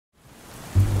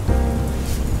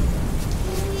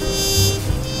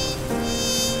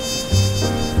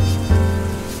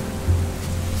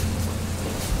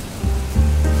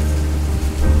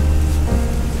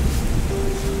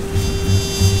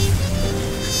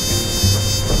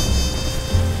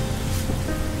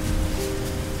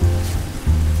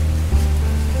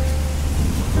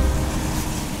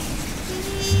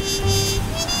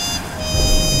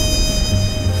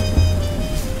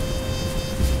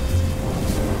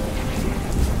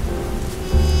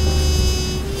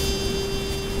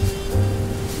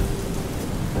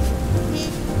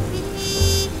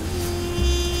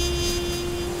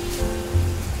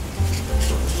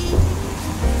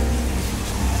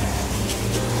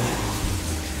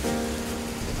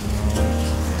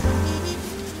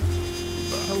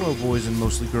hello, boys and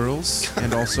mostly girls,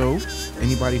 and also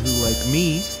anybody who, like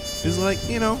me, is like,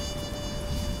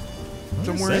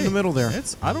 somewhere in the middle there.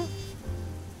 I don't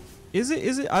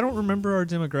remember our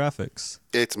demographics.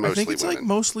 It's mostly women. I think it's like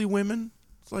mostly women.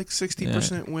 It's like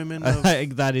 60% women.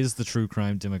 That is the true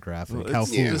crime demographic. How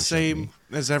it's the same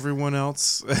as everyone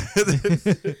else.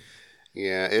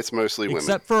 Yeah, it's mostly women.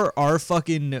 Except for our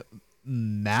fucking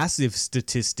massive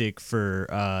statistic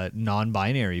for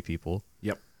non-binary people.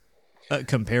 Yep.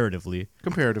 Comparatively.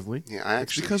 Yeah,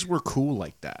 it's because we're cool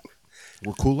like that.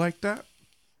 We're cool like that.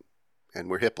 And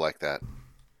we're hip like that.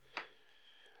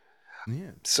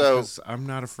 Yeah. So I'm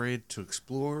not afraid to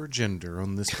explore gender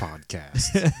on this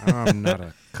podcast. I'm not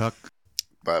a cuck.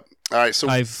 But all right, so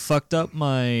I fucked up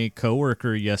my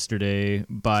coworker yesterday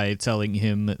by telling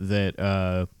him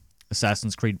that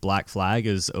Assassin's Creed Black Flag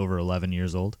is over 11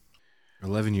 years old.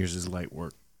 11 years is light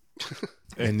work.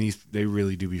 And they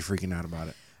really do be freaking out about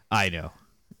it. I know.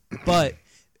 But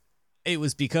it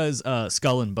was because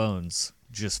Skull and Bones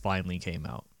just finally came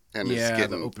out. And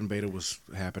the open beta was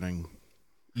happening.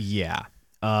 Yeah.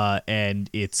 And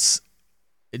it's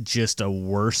just a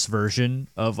worse version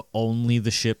of only the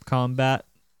ship combat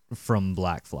from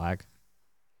Black Flag.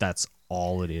 That's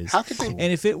all it is. How could they? And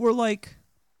if it were like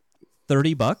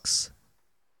 $30,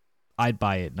 I'd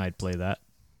buy it and I'd play that.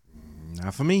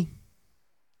 Not for me.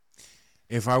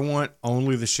 If I want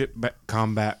only the ship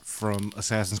combat from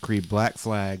Assassin's Creed Black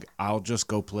Flag, I'll just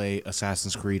go play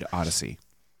Assassin's Creed Odyssey.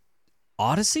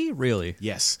 Odyssey? Really?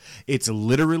 Yes. It's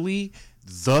literally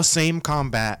the same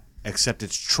combat, except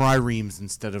it's triremes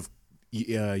instead of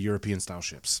European-style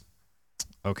ships.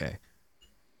 Okay.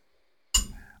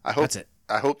 That's it.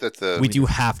 I hope that we do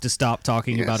have to stop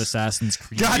talking about Assassin's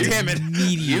Creed. God damn it!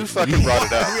 You fucking brought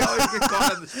it up. We always get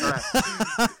caught in the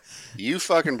trap. You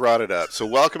fucking brought it up. So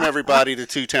welcome everybody to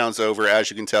Two Towns Over. As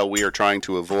you can tell, we are trying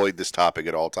to avoid this topic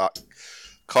at all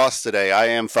costs today. I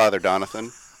am Father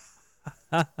Donathan.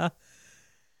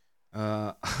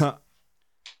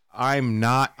 I'm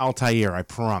not Altair, I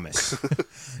promise.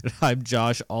 I'm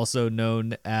Josh, also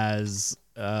known as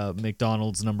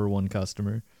McDonald's #1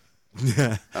 customer.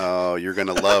 Oh, you're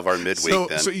gonna love our midweek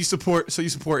then. So you support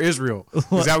Israel?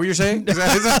 Is that what you're saying? Is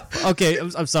that... Okay,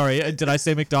 I'm sorry. Did I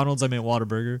say McDonald's? I meant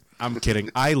Whataburger. I'm kidding.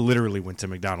 I literally went to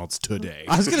McDonald's today.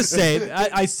 I was gonna say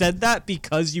I said that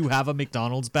because you have a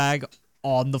McDonald's bag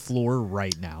on the floor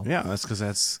right now. Yeah, that's because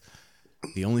that's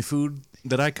the only food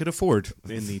that I could afford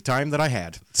in the time that I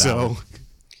had.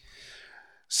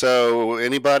 So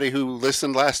anybody who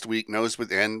listened last week knows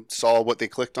and saw what they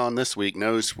clicked on this week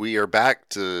knows we are back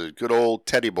to good old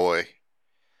Teddy Boy.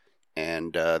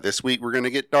 And this week we're going to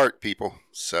get dark, people.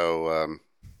 So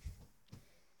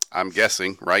I'm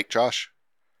guessing, right, Josh?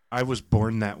 I was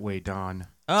born that way, Don.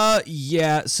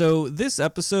 Yeah. So this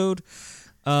episode,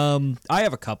 I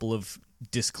have a couple of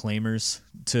disclaimers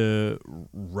to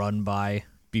run by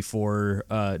before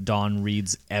Don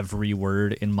reads every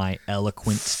word in my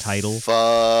eloquent title.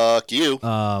 Fuck you.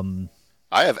 I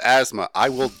have asthma. I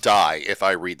will die if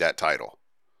I read that title.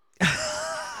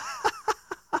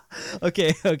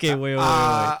 Okay,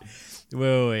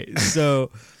 wait.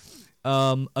 So,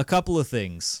 a couple of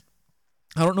things.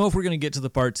 I don't know if we're going to get to the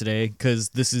part today, because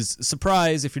this is a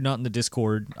surprise if you're not in the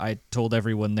Discord. I told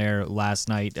everyone there last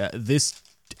night. This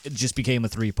just became a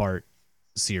 3-part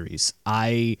series.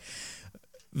 I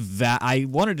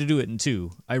wanted to do it in 2.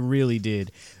 I really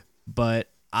did. But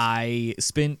I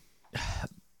spent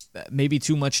maybe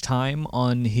too much time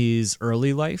on his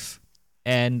early life,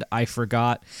 and I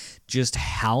forgot just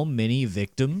how many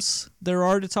victims there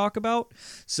are to talk about.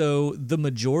 So the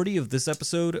majority of this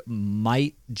episode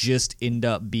might just end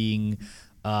up being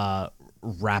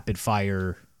rapid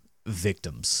fire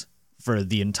victims for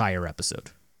the entire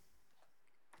episode.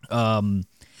 I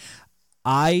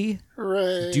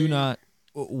do not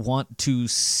want to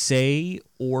say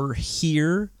or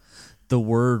hear the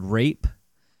word rape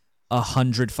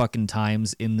 100 fucking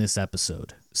times in this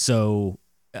episode. So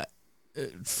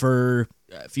for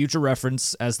future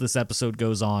reference, as this episode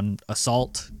goes on,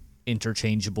 assault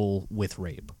interchangeable with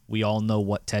rape. We all know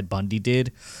what Ted Bundy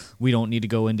did. We don't need to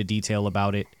go into detail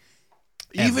about it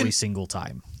every single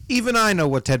time. Even I know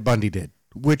what Ted Bundy did.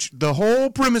 Which the whole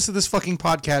premise of this fucking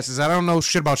podcast is I don't know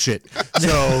shit about shit.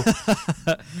 So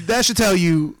that should tell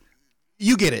you,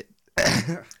 you get it.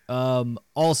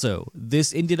 Also,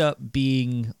 this ended up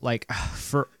being like,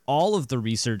 for all of the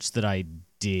research that I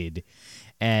did,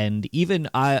 and even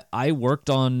I worked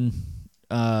on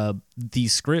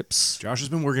these scripts. Josh has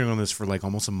been working on this for like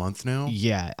almost a month now.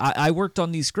 Yeah, I worked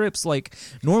on these scripts. Like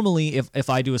normally, if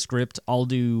I do a script, I'll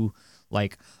do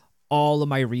like all of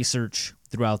my research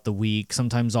throughout the week.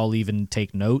 Sometimes I'll even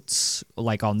take notes.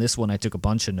 Like on this one, I took a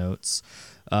bunch of notes.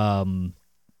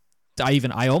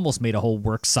 I almost made a whole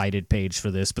works cited page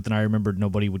for this, but then I remembered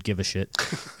nobody would give a shit.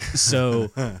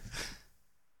 So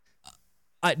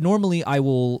normally I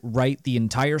will write the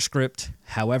entire script,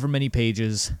 however many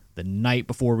pages, the night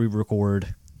before we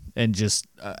record, and just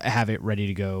have it ready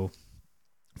to go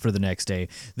for the next day.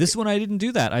 This one I didn't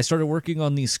do that. I started working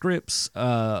on these scripts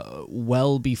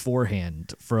well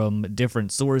beforehand from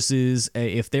different sources.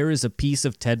 If there is a piece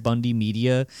of Ted Bundy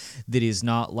media that is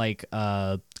not like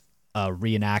a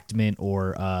reenactment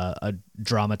or a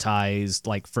dramatized,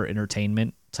 like for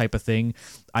entertainment type of thing,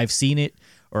 I've seen it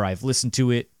or I've listened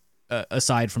to it,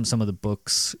 aside from some of the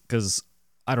books, because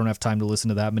I don't have time to listen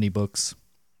to that many books.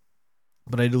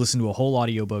 But I did listen to a whole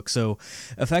audiobook. So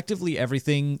effectively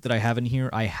everything that I have in here,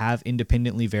 I have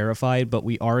independently verified, but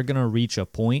we are going to reach a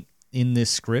point in this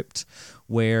script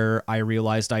where I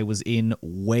realized I was in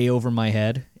way over my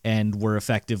head and we're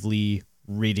effectively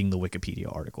reading the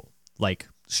Wikipedia article, like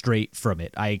straight from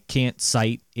it. I can't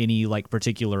cite any like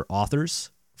particular authors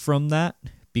from that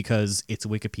because it's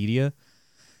Wikipedia,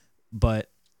 but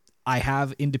I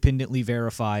have independently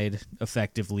verified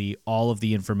effectively all of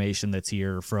the information that's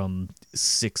here from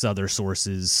 6 other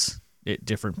sources at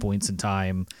different points in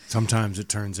time. Sometimes it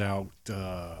turns out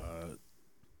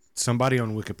somebody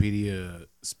on Wikipedia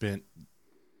spent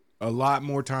a lot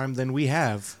more time than we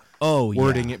have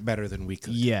wording it better than we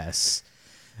could. Yes.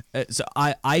 So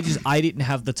I didn't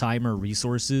have the time or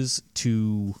resources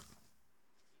to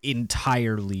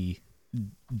entirely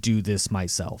do this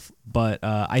myself, but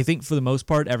I think for the most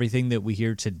part everything that we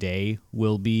hear today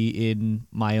will be in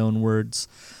my own words,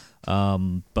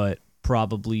 but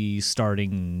probably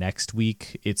starting next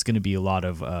week it's going to be a lot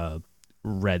of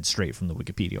read straight from the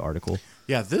Wikipedia article.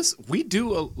 Yeah, we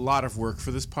do a lot of work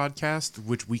for this podcast,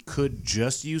 which we could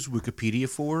just use Wikipedia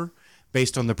for,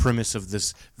 based on the premise of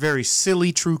this very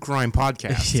silly true crime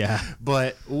podcast. Yeah.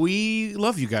 But we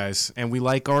love you guys, and we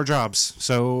like our jobs,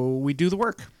 so we do the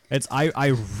work.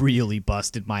 I really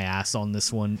busted my ass on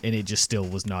this one, and it just still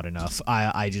was not enough.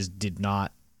 I just did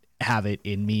not have it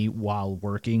in me while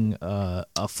working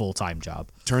a full-time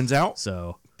job. Turns out,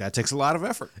 so that takes a lot of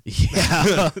effort.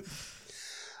 Yeah.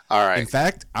 All right. In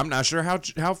fact, I'm not sure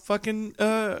how fucking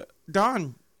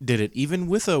Don did it, even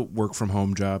with a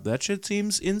work-from-home job. That shit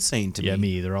seems insane to me. Yeah, me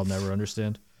either. I'll never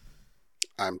understand.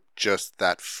 I'm just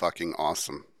that fucking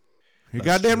awesome. You're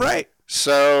goddamn right.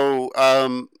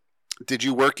 So, did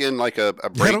you work in like a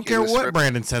break? I don't care in the what script?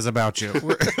 Brandon says about you.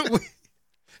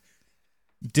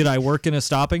 Did I work in a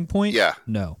stopping point? Yeah.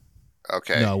 No.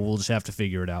 Okay. No, we'll just have to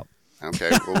figure it out.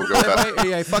 Okay. Well, we'll go about.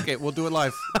 Yeah, fuck it. We'll do it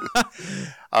live.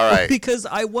 All right. Because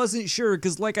I wasn't sure,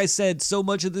 because like I said, so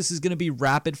much of this is going to be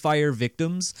rapid fire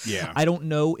victims. Yeah. I don't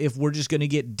know if we're just going to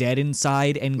get dead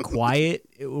inside and quiet,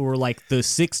 or like the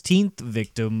 16th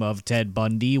victim of Ted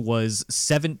Bundy was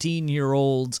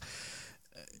 17-year-old,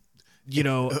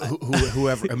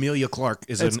 whoever, Amelia Clark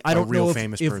is I don't a real know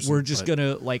famous if person. we're just going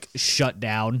to like shut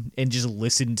down and just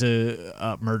listen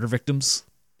to murder victims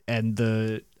and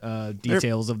the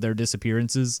details of their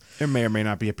disappearances. There may or may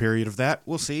not be a period of that.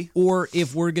 We'll see. Or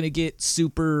if we're going to get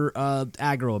super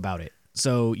aggro about it.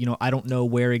 So, I don't know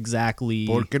where exactly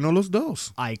Porque no los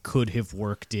dos. I could have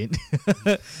worked in.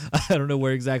 I don't know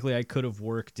where exactly I could have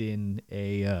worked in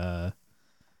a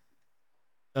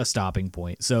stopping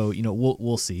point. So,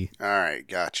 we'll see. All right.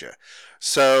 Gotcha.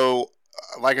 So,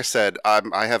 like I said,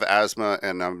 I have asthma,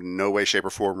 and I'm in no way, shape, or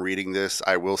form reading this.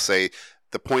 I will say,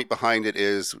 the point behind it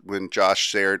is when Josh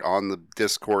shared on the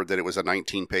Discord that it was a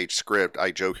 19-page script,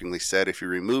 I jokingly said if you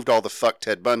removed all the fuck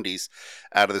Ted Bundys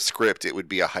out of the script, it would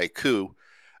be a haiku,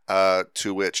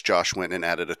 to which Josh went and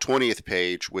added a 20th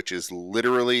page, which is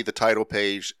literally the title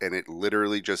page, and it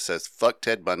literally just says fuck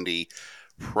Ted Bundy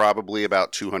probably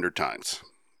about 200 times.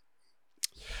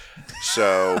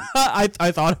 So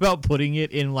I thought about putting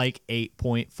it in like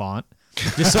 8-point font.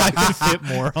 Just so I could fit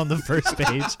more on the first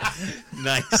page.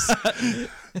 Nice.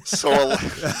 So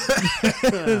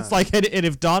It's like, and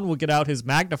if Don will get out his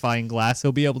magnifying glass,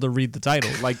 he'll be able to read the title.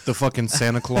 Like the fucking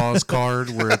Santa Claus card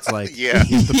where it's like, Yeah.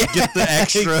 get the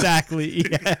extra. Exactly.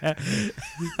 Yeah.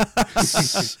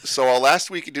 So last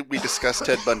week we discussed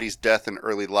Ted Bundy's death and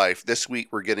early life. This week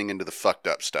we're getting into the fucked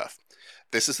up stuff.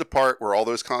 This is the part where all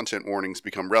those content warnings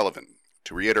become relevant.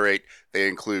 To reiterate, they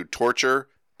include torture,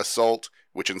 assault,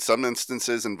 which in some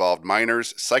instances involved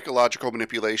minors, psychological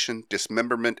manipulation,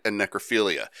 dismemberment, and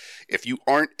necrophilia. If you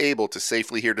aren't able to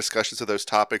safely hear discussions of those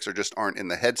topics or just aren't in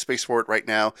the headspace for it right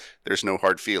now, there's no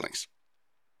hard feelings.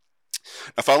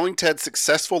 Now, following Ted's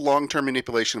successful long-term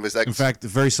manipulation of his In fact,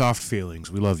 very soft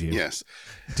feelings. We love you. yes,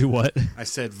 Do what? I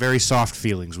said very soft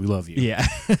feelings. We love you. Yeah.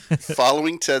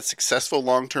 following Ted's successful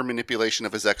long-term manipulation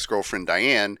of his ex-girlfriend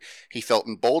Diane, he felt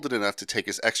emboldened enough to take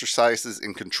his exercises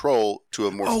and control to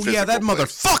a more physical yeah, that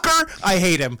place. motherfucker! I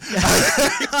hate him.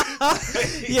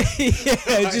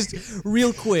 yeah, just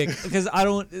real quick, because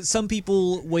some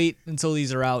people wait until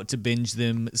these are out to binge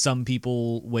them. Some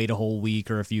people wait a whole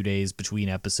week or a few days between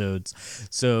episodes.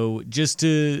 So just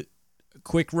to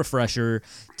quick refresher,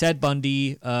 Ted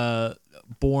Bundy,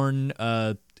 born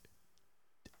the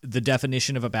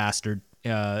definition of a bastard,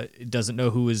 doesn't know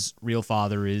who his real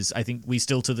father is. I think we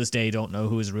still to this day don't know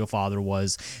who his real father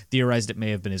was. Theorized it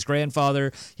may have been his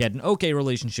grandfather. He had an okay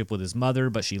relationship with his mother,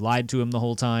 but she lied to him the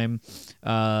whole time.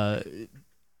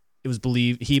 It was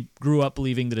believed he grew up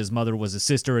believing that his mother was his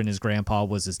sister and his grandpa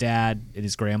was his dad and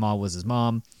his grandma was his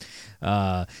mom.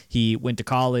 He went to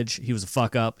college. He was a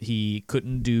fuck up. He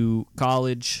couldn't do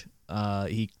college.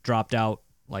 He dropped out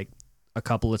like a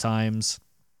couple of times.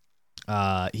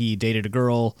 He dated a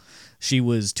girl. She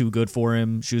was too good for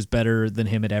him. She was better than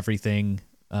him at everything.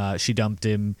 She dumped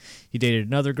him. He dated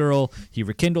another girl. He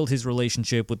rekindled his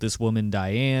relationship with this woman,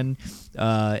 Diane,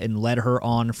 and led her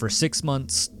on for 6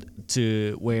 months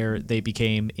to where they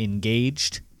became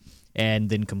engaged, and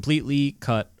then completely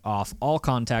cut off all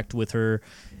contact with her.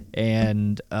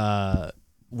 And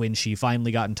when she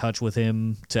finally got in touch with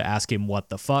him to ask him what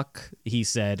the fuck, he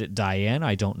said, "Diane,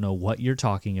 I don't know what you're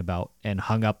talking about," and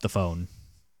hung up the phone.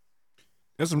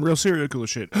 That's some real serial killer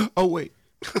shit. Oh, wait.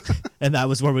 And that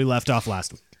was where we left off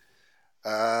last week.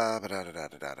 While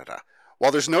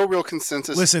there's no real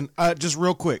consensus... Listen, just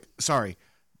real quick. Sorry,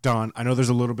 Don. I know there's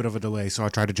a little bit of a delay, so I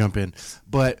tried to jump in.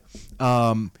 But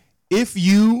if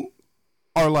you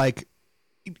are like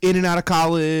in and out of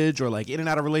college or like in and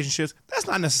out of relationships, that's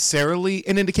not necessarily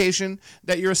an indication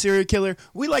that you're a serial killer.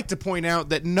 We like to point out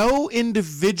that no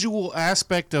individual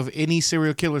aspect of any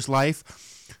serial killer's life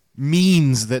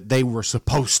means that they were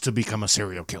supposed to become a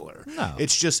serial killer. No.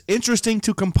 It's just interesting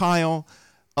to compile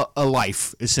a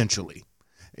life, essentially.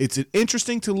 It's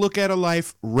interesting to look at a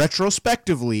life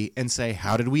retrospectively and say,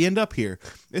 how did we end up here?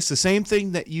 It's the same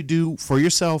thing that you do for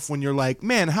yourself when you're like,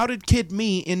 man, how did kid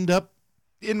me end up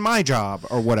in my job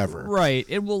or whatever? Right.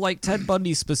 It will, like, Ted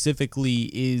Bundy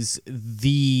specifically is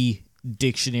the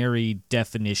dictionary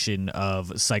definition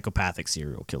of psychopathic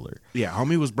serial killer. Yeah,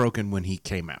 homie was broken when he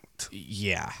came out.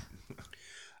 Yeah.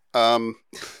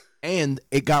 And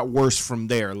it got worse from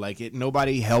there. Like,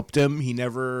 nobody helped him. He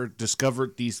never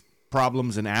discovered these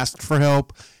problems and asked for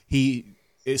help. He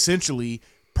essentially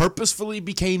purposefully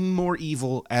became more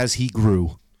evil as he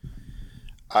grew.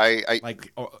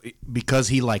 Because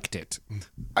he liked it.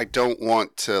 I don't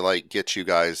want to like get you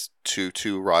guys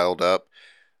too riled up,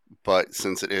 but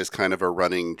since it is kind of a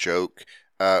running joke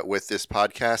with this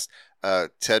podcast,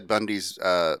 Ted Bundy's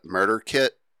murder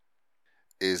kit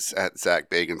is at Zach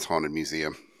Bagans' Haunted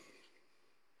Museum.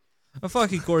 Of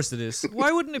fucking course it is.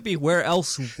 Why wouldn't it be? Where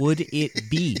else would it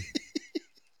be?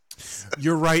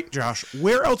 You're right, Josh.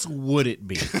 Where else would it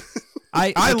be?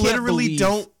 I literally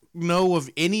don't know of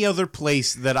any other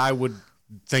place that I would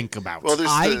think about. Well,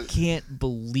 I can't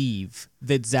believe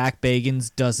that Zach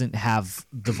Bagans doesn't have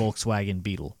the Volkswagen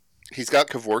Beetle. He's got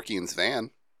Kevorkian's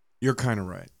van. You're kind of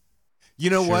right. You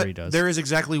know Sure what? he does. There is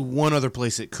exactly one other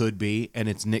place it could be, and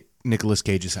it's Nicolas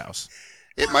Cage's house.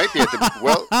 It might be at the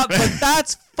well. But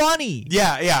that's funny.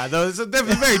 Yeah. Though it's a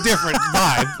very different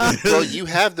vibe. Well, you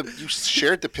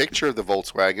shared the picture of the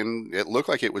Volkswagen. It looked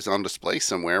like it was on display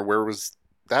somewhere. Where was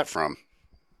that from?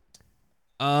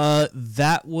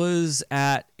 That was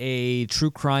at a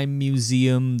true crime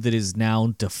museum that is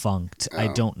now defunct. I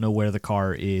don't know where the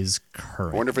car is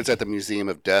currently. I wonder if it's at the Museum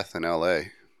of Death in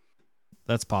L.A.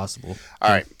 That's possible. All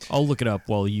right. I'll look it up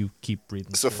while you keep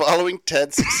reading. So following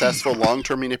Ted's successful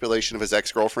long-term manipulation of his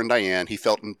ex-girlfriend Diane, he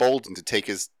felt emboldened to take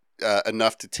his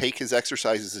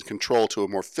exercises and control to a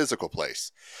more physical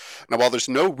place. Now, while there's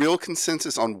no real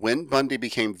consensus on when Bundy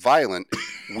became violent,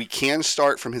 we can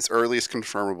start from his earliest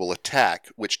confirmable attack,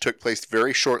 which took place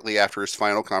very shortly after his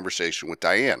final conversation with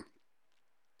Diane.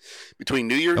 Between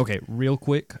New Year's... Okay, real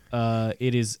quick.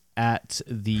 It is at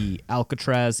the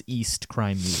Alcatraz East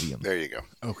Crime Museum. There you go.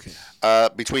 Okay.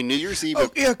 Between New Year's Eve...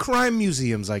 Oh, yeah, crime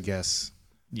museums, I guess.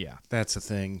 Yeah. That's a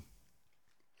thing.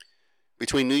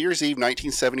 Between New Year's Eve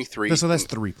 1973... So that's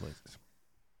 3 places.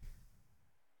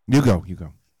 You go.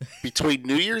 Between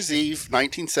New Year's Eve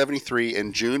 1973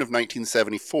 and June of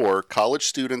 1974, college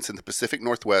students in the Pacific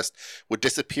Northwest would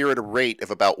disappear at a rate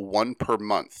of about 1 per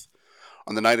month.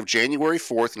 On the night of January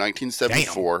 4th,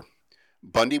 1974,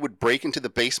 Bundy would break into the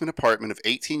basement apartment of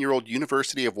 18-year-old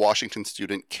University of Washington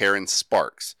student Karen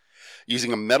Sparks,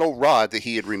 using a metal rod that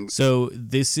he had removed. So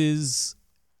this is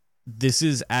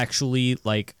actually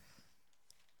like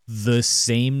the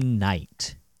same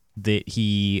night that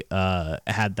he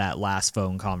had that last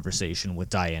phone conversation with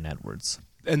Diane Edwards.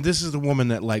 And this is the woman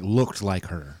that like looked like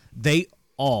her. They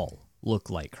all look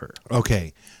like her.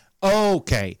 Okay.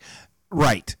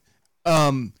 Right.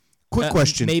 Quick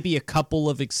question. Maybe a couple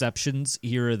of exceptions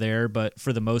here or there, but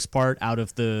for the most part, out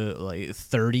of the like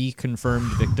 30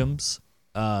 confirmed victims,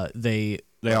 they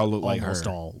all look like her. Almost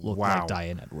all look like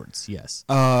Diane Edwards. Yes.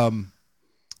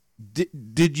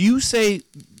 Did you say,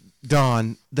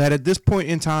 Don, that at this point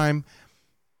in time,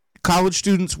 college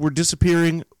students were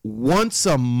disappearing once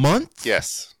a month?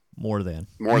 Yes. More than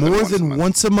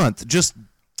once a month. Just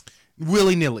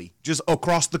willy-nilly. Just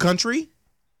across the country?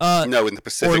 No, in the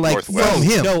Pacific Northwest. From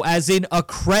him. No, as in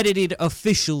accredited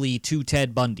officially to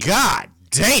Ted Bundy. God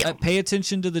damn. Pay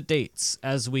attention to the dates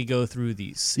as we go through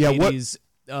these. Yeah, what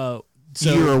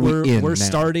year are we in we're now?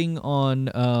 Starting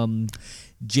on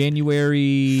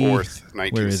January 4th,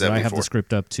 1974. Where is it? I have the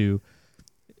script up to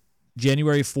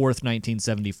January 4th,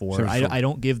 1974. I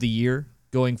don't give the year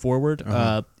going forward.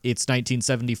 It's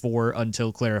 1974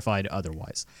 until clarified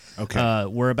otherwise. Okay.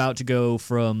 We're about to go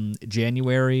from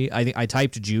January. I think I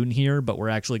typed June here, but we're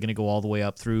actually going to go all the way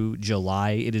up through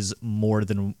July. It is more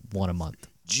than one a month.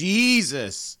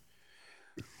 Jesus.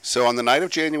 So on the night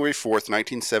of January 4th,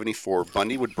 1974,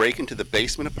 Bundy would break into the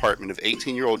basement apartment of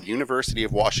 18-year-old University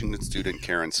of Washington student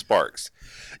Karen Sparks.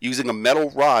 Using a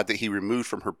metal rod that he removed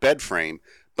from her bed frame,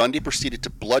 Bundy proceeded to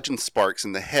bludgeon Sparks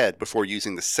in the head before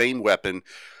using the same weapon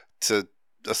to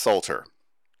assault her.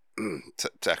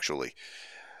 Actually.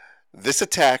 This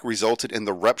attack resulted in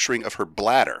the rupturing of her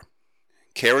bladder.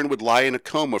 Karen would lie in a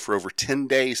coma for over 10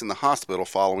 days in the hospital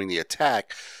following the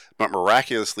attack, but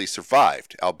miraculously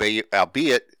survived, albeit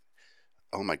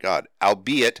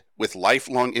with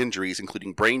lifelong injuries,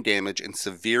 including brain damage and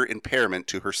severe impairment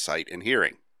to her sight and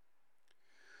hearing.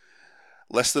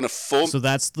 Less than a full. So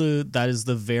that is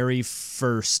the very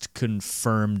first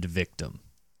confirmed victim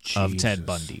of Ted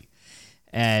Bundy,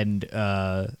 and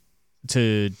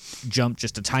to jump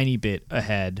just a tiny bit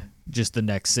ahead, just the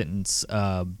next sentence.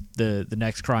 The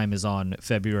next crime is on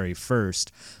February 1st.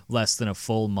 Less than a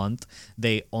full month.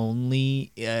 They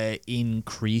only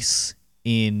increase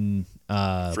in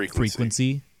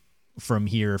frequency from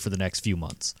here for the next few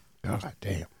months. God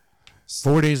damn.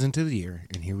 4 days into the year,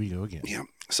 and here we go again. Yeah.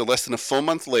 So less than a full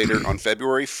month later, on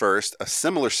February 1st, a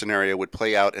similar scenario would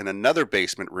play out in another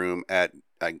basement room at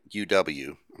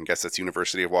UW. I guess that's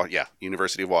University of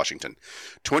Washington.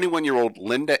 21-year-old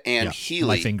Linda Ann Healy.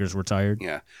 My fingers were tired.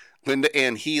 Yeah. Linda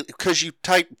Ann Healy, because you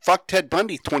typed "fuck Ted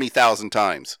Bundy" 20,000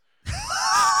 times.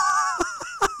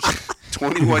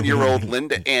 21-year-old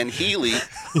Linda Ann Healy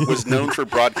was known for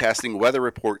broadcasting weather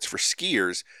reports for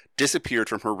skiers, disappeared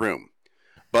from her room.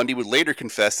 Bundy would later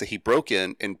confess that he broke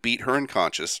in and beat her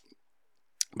unconscious,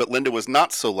 but Linda was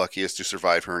not so lucky as to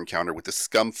survive her encounter with this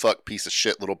scumfuck piece of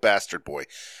shit little bastard boy.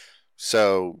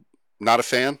 So, not a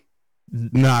fan?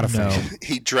 Not a fan.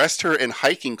 He dressed her in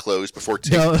hiking clothes before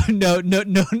taking... No.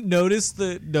 Notice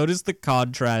the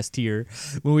contrast here.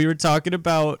 When we were talking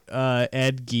about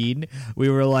Ed Gein, we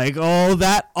were like, oh,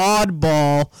 that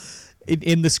oddball.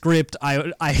 In the script,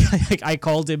 I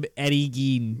called him Eddie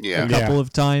Gein a couple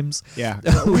of times. Yeah,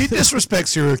 we disrespect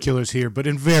serial killers here, but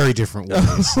in very different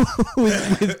ways.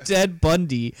 with Ted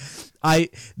Bundy,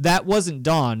 that wasn't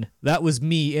Don. That was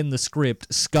me in the script.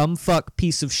 Scumfuck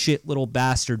piece of shit little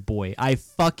bastard boy. I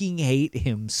fucking hate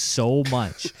him so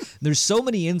much. There's so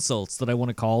many insults that I want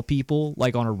to call people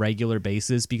like on a regular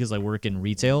basis because I work in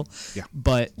retail. Yeah,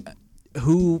 but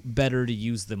who better to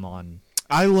use them on?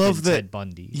 I love that Ted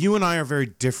Bundy. You and I are very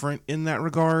different in that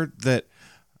regard, that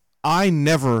I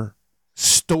never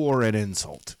store an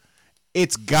insult.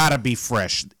 It's got to be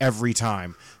fresh every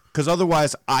time, because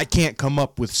otherwise I can't come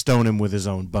up with stone him with his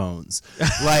own bones.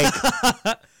 Like,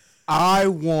 I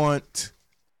want,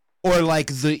 or like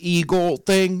the eagle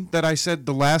thing that I said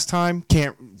the last time,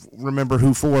 can't remember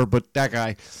who for, but that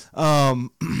guy.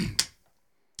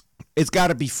 It's got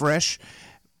to be fresh.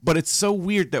 But it's so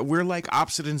weird that we're like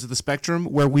opposite ends of the spectrum,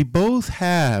 where we both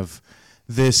have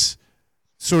this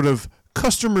sort of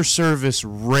customer service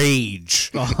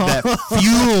rage that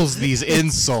fuels these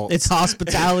insults. It's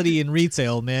hospitality in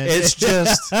retail, man. It's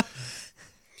just,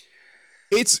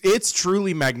 it's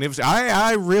truly magnificent.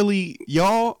 I really,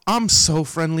 y'all, I'm so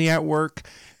friendly at work.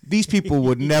 These people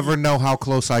would never know how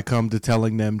close I come to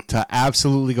telling them to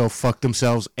absolutely go fuck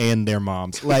themselves and their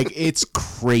moms. Like, it's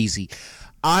crazy.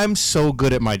 I'm so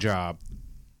good at my job.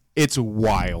 It's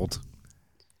wild.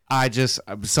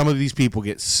 some of these people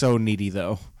get so needy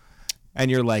though,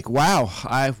 and you're like, wow.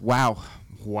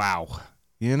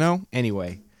 You know.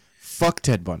 Anyway, fuck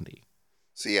Ted Bundy.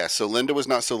 So Linda was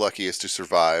not so lucky as to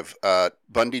survive.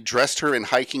 Bundy dressed her in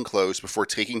hiking clothes before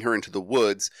taking her into the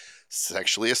woods,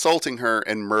 sexually assaulting her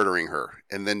and murdering her,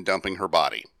 and then dumping her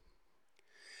body.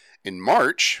 In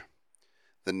March,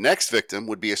 the next victim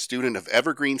would be a student of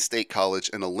Evergreen State College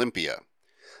in Olympia.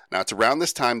 Now, it's around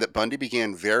this time that Bundy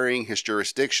began varying his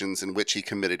jurisdictions in which he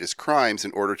committed his crimes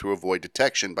in order to avoid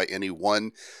detection by any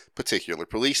one particular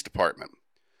police department.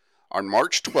 On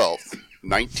March 12th,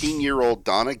 19-year-old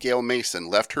Donna Gail Mason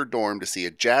left her dorm to see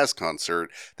a jazz concert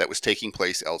that was taking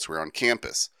place elsewhere on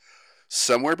campus.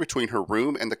 Somewhere between her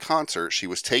room and the concert, she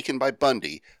was taken by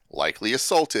Bundy, likely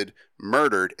assaulted,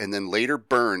 murdered, and then later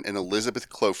burned in Elizabeth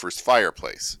Clofer's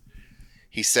fireplace.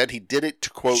 He said he did it to,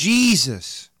 quote,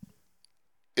 Jesus,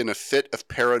 in a fit of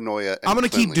paranoia and I'm going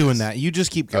to keep doing that. You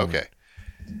just keep going. Okay.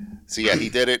 So yeah, he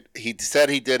did it. He said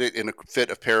he did it in a fit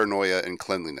of paranoia and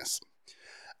cleanliness.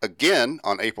 Again,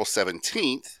 on April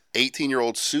 17th,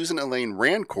 18-year-old Susan Elaine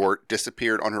Rancourt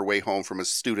disappeared on her way home from a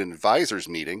student advisors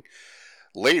meeting.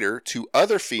 Later, 2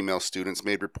 other female students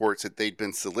made reports that they'd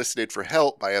been solicited for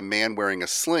help by a man wearing a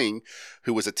sling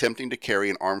who was attempting to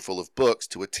carry an armful of books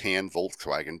to a tan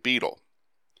Volkswagen Beetle.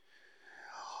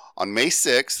 On May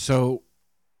 6th... So,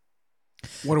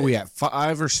 what are we at?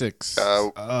 5 or 6?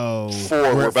 4.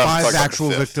 We're at 5 actual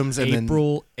victims. And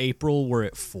April, we're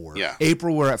at 4. Yeah.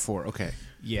 April, we're at 4. Okay.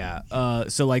 Yeah.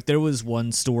 So like there was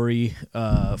one story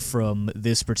from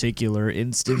this particular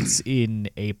instance in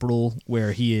April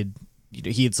where he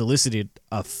had solicited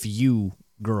a few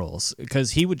girls because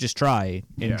he would just try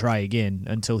and try again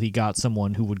until he got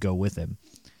someone who would go with him.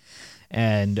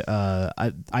 And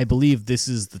I believe this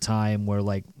is the time where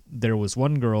like there was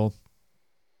one girl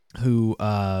who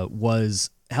was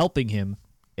helping him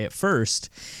at first,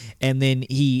 and then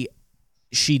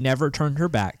she never turned her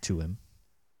back to him.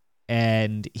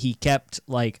 And he kept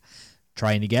like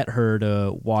trying to get her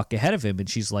to walk ahead of him. And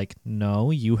she's like,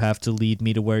 no, you have to lead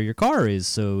me to where your car is.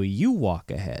 So you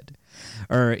walk ahead.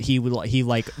 Or he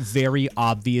like very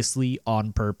obviously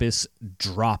on purpose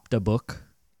dropped a book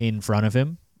in front of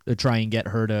him to try and get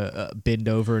her to bend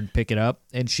over and pick it up.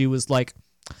 And she was like,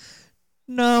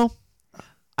 no,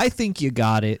 I think you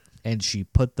got it. And she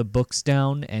put the books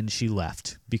down and she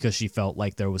left because she felt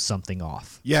like there was something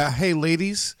off. Yeah. Hey,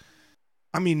 ladies.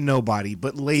 I mean, nobody,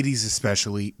 but ladies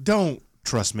especially, don't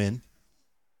trust men.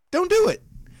 Don't do it.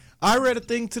 I read a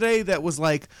thing today that was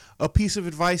like a piece of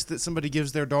advice that somebody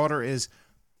gives their daughter is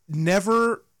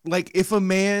never, like, if a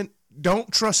man,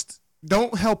 don't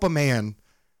help a man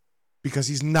because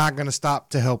he's not going to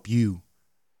stop to help you.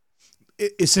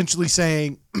 Essentially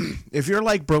saying, if you're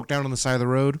like broke down on the side of the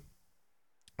road,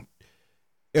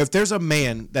 if there's a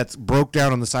man that's broke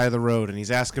down on the side of the road and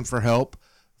he's asking for help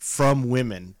from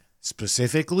women,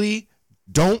 specifically,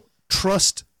 don't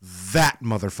trust that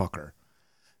motherfucker.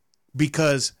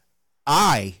 Because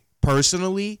I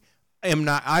personally am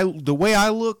not, the way I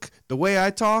look, the way I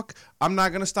talk, I'm not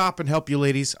going to stop and help you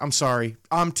ladies. I'm sorry.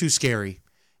 I'm too scary.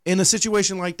 In a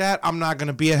situation like that, I'm not going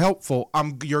to be helpful.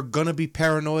 You're going to be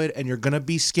paranoid and you're going to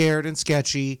be scared and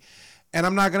sketchy, and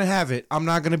I'm not going to have it. I'm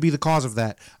not going to be the cause of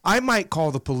that. I might call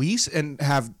the police and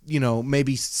have,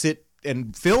 maybe sit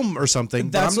and film or something.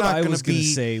 That's but I'm what not I going was to going to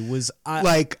be say was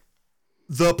like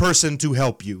the person to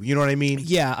help you. You know what I mean?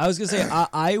 Yeah, I was going to say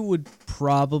I would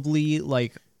probably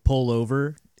like pull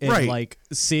over and like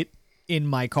sit in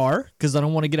my car because I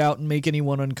don't want to get out and make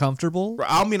anyone uncomfortable.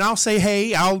 I mean, I'll say,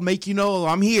 hey, I'll make you know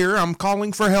I'm here. I'm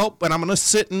calling for help, and I'm going to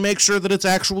sit and make sure that it's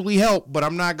actually help, but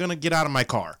I'm not going to get out of my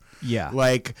car. Yeah.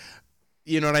 Like,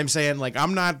 you know what I'm saying? Like,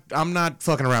 I'm not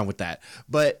fucking around with that.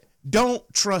 But don't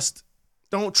trust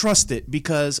it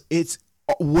because it's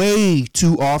way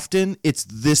too often it's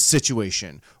this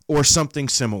situation or something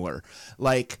similar.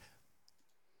 Like,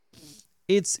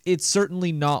 it's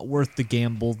certainly not worth the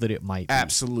gamble that it might be.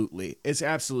 Absolutely. It's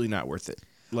absolutely not worth it.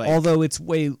 Like, although it's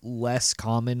way less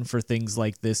common for things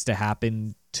like this to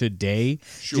happen today,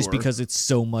 just because it's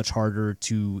so much harder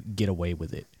to get away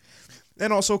with it.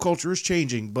 And also culture is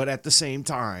changing, but at the same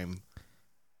time,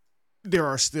 there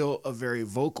are still a very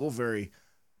vocal, very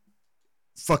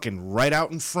fucking right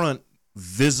out in front,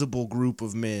 visible group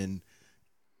of men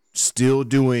still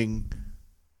doing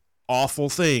awful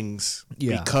things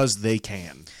because they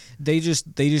can. They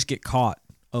just get caught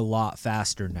a lot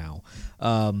faster now,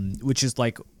 which is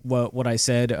like what I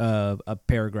said a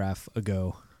paragraph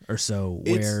ago or so,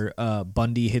 where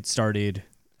Bundy had started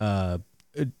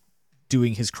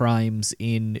doing his crimes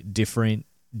in different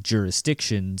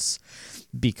jurisdictions,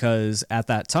 because at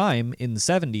that time in the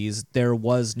 70s there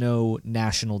was no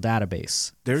national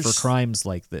database for crimes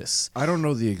like this. I don't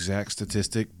know the exact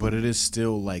statistic, but it is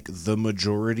still like the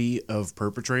majority of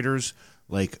perpetrators,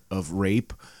 like of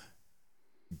rape,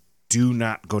 do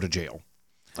not go to jail.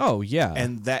 Oh yeah.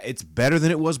 And that it's better than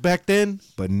it was back then,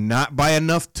 but not by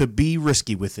enough to be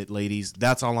risky with it, ladies.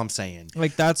 That's all I'm saying.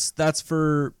 Like that's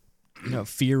for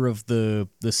fear of the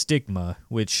stigma,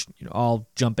 which I'll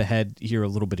jump ahead here a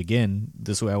little bit again.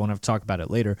 This way I won't have to talk about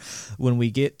it later. When we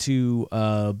get to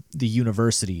the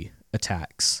university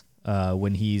attacks,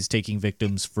 when he's taking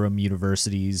victims from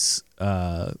universities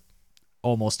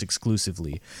almost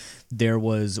exclusively, there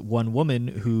was one woman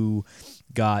who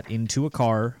got into a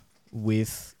car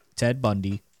with Ted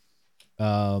Bundy.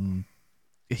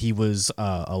 He was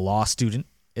a law student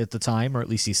at the time, or at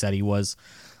least he said he was,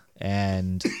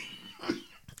 and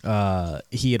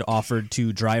he had offered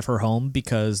to drive her home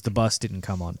because the bus didn't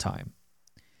come on time.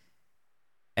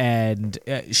 And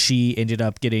she ended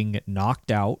up getting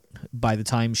knocked out. By the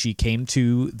time she came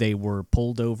to, they were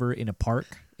pulled over in a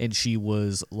park, and she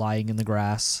was lying in the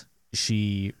grass.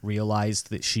 She realized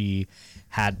that she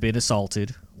had been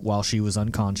assaulted while she was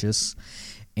unconscious,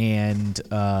 and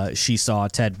she saw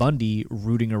Ted Bundy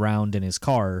rooting around in his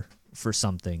car for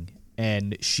something,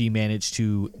 and she managed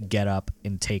to get up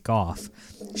and take off.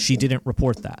 She didn't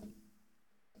report that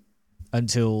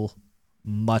until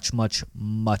much, much,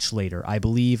 much later. I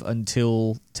believe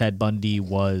until Ted Bundy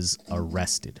was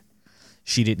arrested.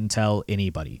 She didn't tell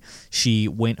anybody. She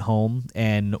went home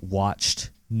and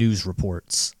watched news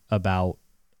reports about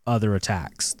other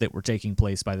attacks that were taking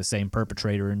place by the same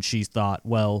perpetrator, and she thought,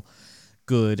 well,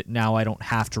 good, now I don't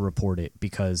have to report it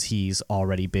because he's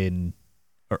already being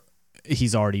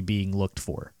looked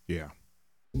for. Yeah.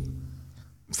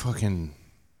 Fucking,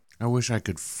 I wish I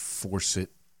could force it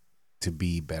to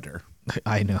be better.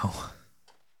 I know.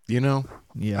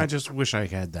 Yeah. I just wish I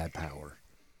had that power.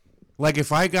 Like,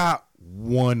 if I got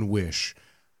one wish,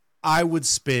 I would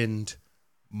spend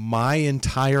my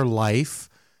entire life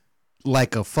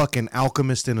like a fucking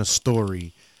alchemist in a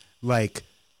story, like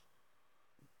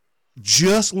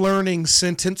just learning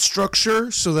sentence structure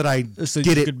so that I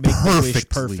get it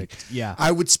perfectly. Perfect. Yeah.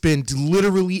 I would spend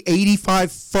literally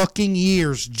 85 fucking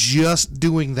years just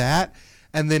doing that,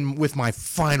 and then with my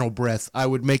final breath, I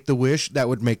would make the wish that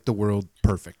would make the world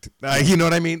perfect. You know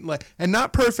what I mean? Like, and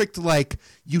not perfect like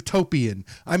utopian.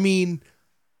 I mean,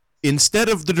 instead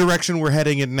of the direction we're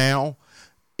heading in now,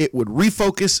 it would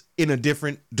refocus in a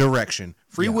different direction.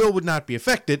 Free will would not be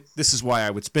affected. This is why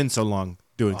I would spend so long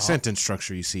doing sentence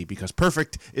structure, you see, because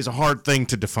perfect is a hard thing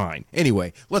to define.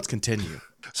 Anyway, let's continue.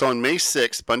 So on May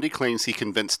 6th, Bundy claims he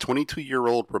convinced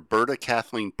 22-year-old Roberta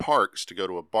Kathleen Parks to go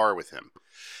to a bar with him.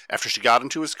 After she got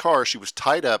into his car, she was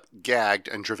tied up, gagged,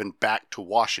 and driven back to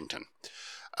Washington.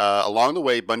 Along the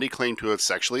way, Bundy claimed to have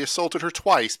sexually assaulted her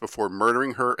twice before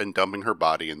murdering her and dumping her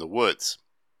body in the woods.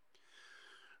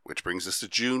 Which brings us to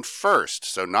June 1st,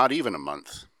 so not even a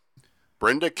month.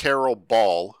 Brenda Carroll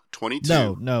Ball,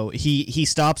 22. No, he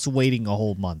stops waiting a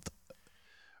whole month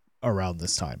around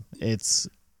this time. It's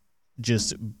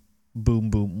just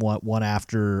boom, boom, one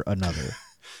after another.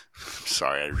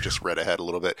 Sorry, I just read ahead a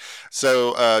little bit.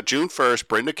 So, June 1st,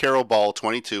 Brenda Carroll Ball,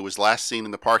 22, was last seen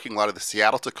in the parking lot of the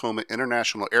Seattle-Tacoma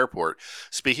International Airport,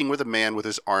 speaking with a man with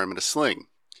his arm in a sling.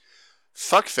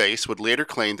 Fuckface would later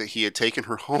claim that he had taken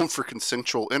her home for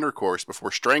consensual intercourse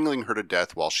before strangling her to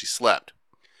death while she slept.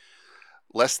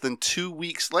 Less than 2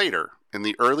 weeks later, in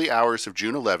the early hours of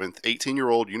June 11th,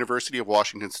 18-year-old University of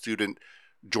Washington student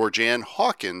Georgianne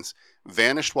Hawkins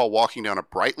vanished while walking down a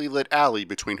brightly lit alley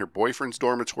between her boyfriend's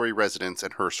dormitory residence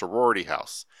and her sorority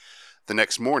house. The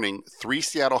next morning, 3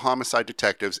 Seattle homicide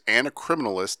detectives and a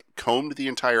criminalist combed the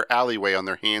entire alleyway on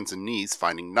their hands and knees,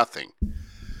 finding nothing.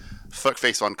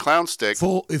 Fuckface on Clown Stick.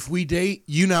 Full, if we date,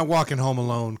 you not walking home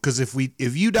alone, because if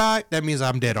you die, that means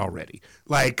I'm dead already.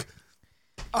 Like,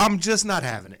 I'm just not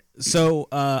having it. So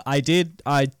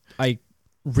I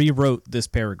rewrote this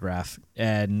paragraph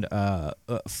and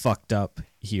fucked up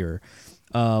here.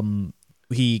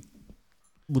 He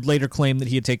would later claim that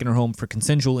he had taken her home for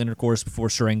consensual intercourse before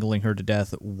strangling her to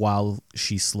death while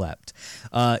she slept.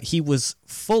 He was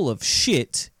full of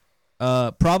shit,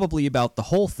 probably about the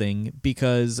whole thing,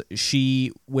 because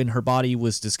when her body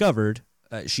was discovered,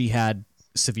 she had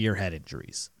severe head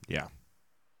injuries. Yeah.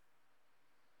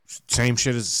 Same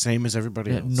as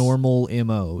everybody else. Normal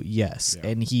MO, yes. Yeah.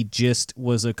 And he just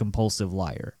was a compulsive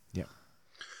liar. Yeah.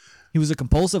 He was a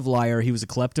compulsive liar. He was a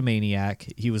kleptomaniac.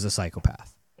 He was a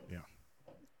psychopath. Yeah.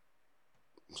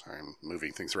 Sorry, I'm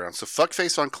moving things around. So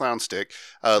Fuckface on Clown Stick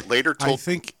later told...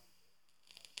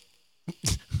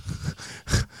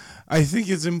 I think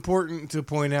it's important to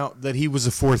point out that he was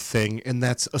a fourth thing, and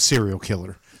that's a serial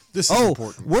killer. This is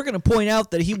important. We're going to point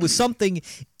out that he was something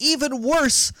even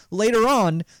worse later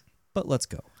on, but let's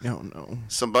go. No.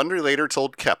 So Bundy later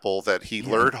told Keppel that he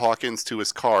lured Hawkins to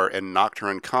his car and knocked her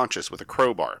unconscious with a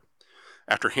crowbar.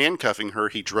 After handcuffing her,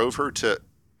 he drove her to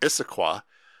Issaquah,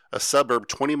 a suburb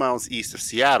 20 miles east of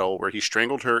Seattle, where he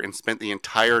strangled her and spent the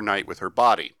entire night with her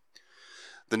body.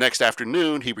 The next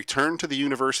afternoon, he returned to the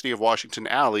University of Washington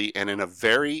alley and in the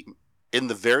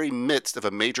very midst of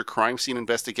a major crime scene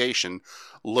investigation,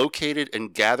 located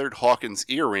and gathered Hawkins'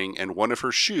 earring and one of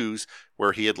her shoes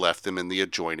where he had left them in the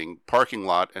adjoining parking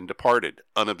lot and departed,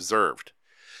 unobserved.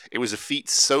 It was a feat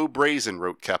so brazen,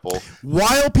 wrote Keppel.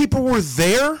 While people were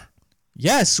there?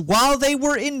 Yes, while they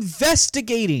were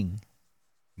investigating.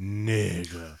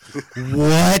 Nigga.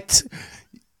 What?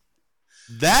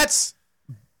 That's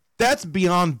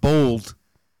beyond bold.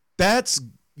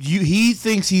 He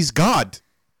thinks he's God.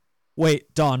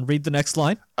 Wait, Don, read the next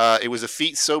line. It was a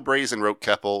feat so brazen, wrote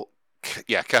Keppel,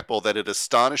 that it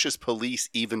astonishes police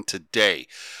even today.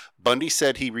 Bundy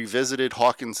said he revisited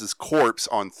Hawkins's corpse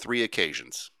on 3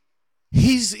 occasions.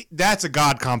 That's a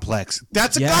God complex.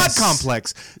 That's a God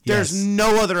complex. There's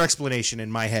no other explanation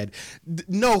in my head.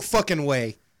 No fucking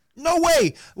way. No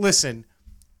way. Listen,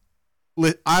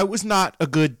 I was not a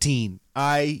good teen.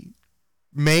 I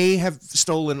may have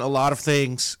stolen a lot of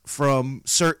things from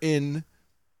certain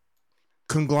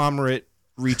conglomerate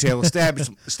retail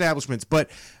establishments, but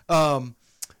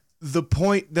the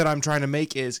point that I'm trying to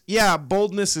make is,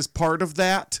 boldness is part of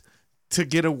that to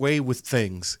get away with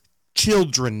things.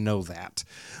 Children know that.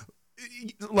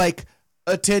 Like,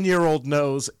 a 10-year-old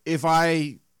knows if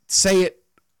I say it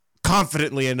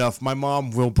confidently enough, my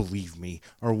mom will believe me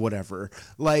or whatever.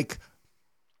 Like,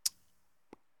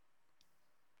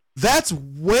 that's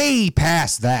way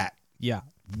past that. Yeah.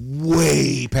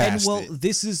 Way past it.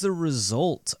 This is the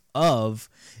result of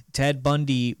Ted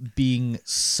Bundy being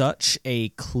such a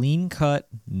clean-cut,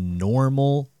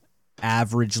 normal,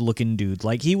 average-looking dude.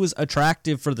 Like, he was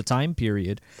attractive for the time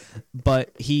period,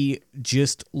 but he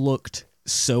just looked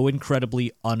so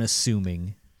incredibly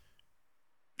unassuming.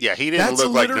 Yeah, he didn't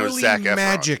look like no Zac Efron. That's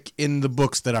magic in the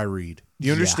books that I read. Do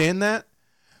you understand that?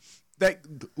 That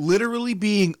literally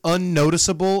being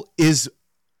unnoticeable is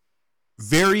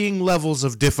varying levels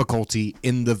of difficulty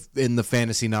in the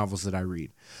fantasy novels that I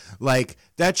read. Like,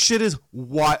 that shit is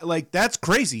that's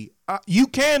crazy. You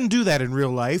can do that in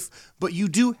real life, but you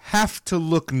do have to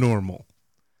look normal.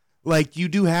 Like, you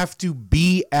do have to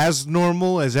be as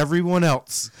normal as everyone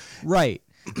else. Right.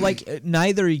 Like,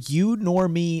 neither you nor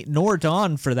me nor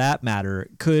Don, for that matter,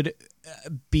 could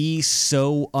be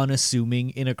so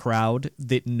unassuming in a crowd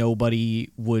that nobody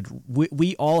would.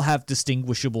 We all have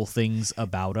distinguishable things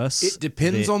about us. It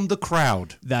depends on the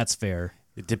crowd. That's fair.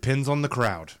 It depends on the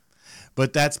crowd.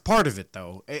 But that's part of it,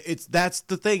 though. That's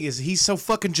the thing, is he's so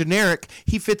fucking generic.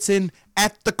 He fits in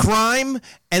at the crime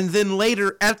and then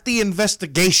later at the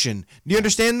investigation. Do you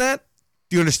understand that?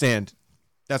 Do you understand?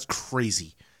 That's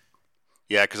crazy.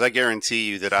 Yeah, because I guarantee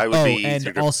you that I would be...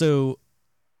 and also...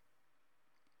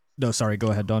 No, sorry, go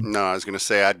ahead, Don. No, I was going to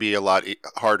say I'd be a lot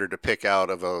harder to pick out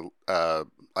of a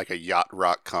yacht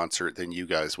rock concert than you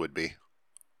guys would be.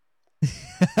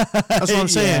 That's what I'm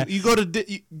saying. You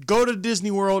go to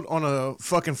Disney World on a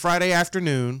fucking Friday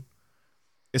afternoon.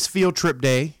 It's field trip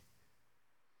day.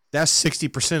 That's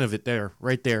 60% of it there,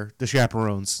 right there. The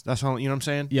chaperones. That's all. You know what I'm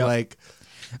saying? Yeah. Like,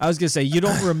 I was gonna say, you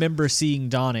don't remember seeing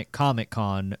Don at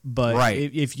Comic-Con, but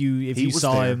if you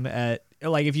saw him at,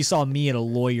 like, if you saw me at a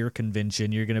lawyer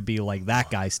convention, you're gonna be like,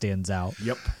 that guy stands out.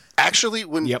 Yep. Actually,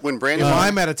 when Brandon, if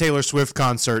I'm at a Taylor Swift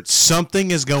concert,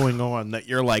 something is going on that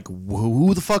you're like,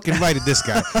 who the fuck invited this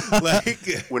guy?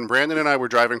 Like, when Brandon and I were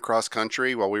driving cross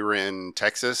country while we were in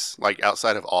Texas, like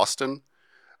outside of Austin,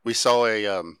 we saw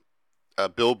a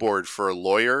billboard for a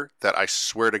lawyer that I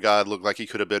swear to God looked like he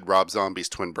could have been Rob Zombie's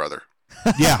twin brother.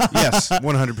 Yeah, yes,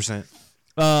 100%.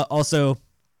 Also,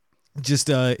 just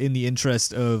in the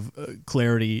interest of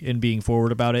clarity and being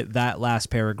forward about it, that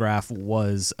last paragraph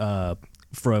was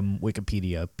from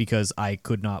Wikipedia, because I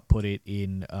could not put it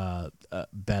in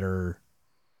better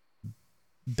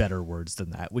words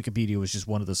than that. Wikipedia was just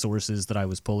one of the sources that I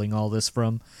was pulling all this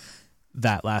from.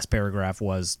 That last paragraph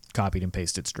was copied and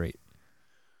pasted straight.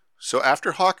 So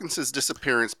after Hawkins's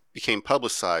disappearance became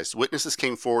publicized, witnesses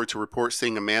came forward to report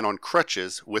seeing a man on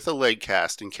crutches with a leg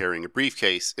cast and carrying a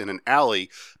briefcase in an alley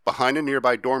behind a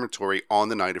nearby dormitory on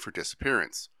the night of her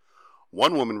disappearance.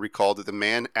 One woman recalled that the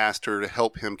man asked her to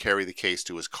help him carry the case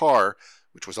to his car,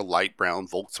 which was a light brown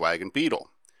Volkswagen Beetle.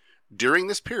 During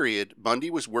this period, Bundy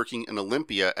was working in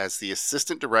Olympia as the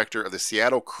assistant director of the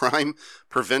Seattle Crime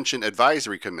Prevention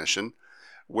Advisory Commission,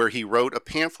 where he wrote a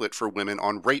pamphlet for women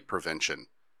on rape prevention.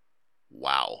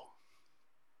 Wow.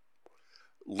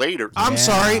 Later, I'm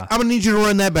sorry. I'm gonna need you to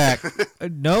run that back.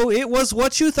 No, it was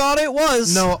what you thought it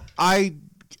was. No, I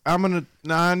want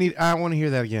to hear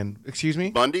that again. Excuse me?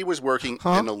 Bundy was working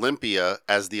in Olympia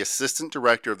as the assistant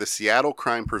director of the Seattle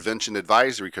Crime Prevention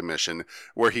Advisory Commission,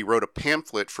 where he wrote a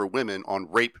pamphlet for women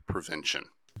on rape prevention.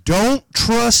 Don't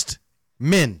trust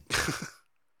men.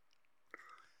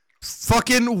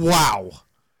 Fucking wow.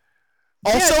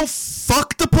 Also,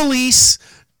 fuck the police.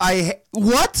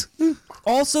 What?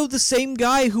 Also, the same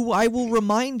guy who, I will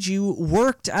remind you,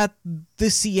 worked at the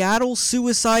Seattle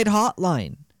Suicide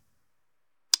Hotline.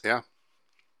 Yeah.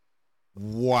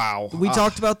 Wow. We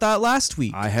talked about that last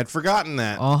week. I had forgotten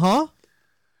that. Uh-huh.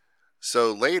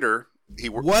 So later,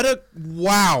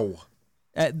 wow.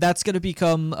 That's going to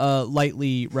become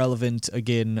lightly relevant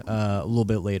again a little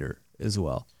bit later as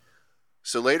well.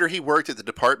 So later he worked at the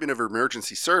Department of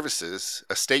Emergency Services,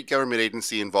 a state government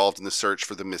agency involved in the search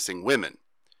for the missing women.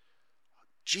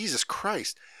 Jesus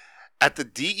Christ. At the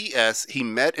DES, he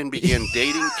met and began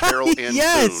dating Carol Ann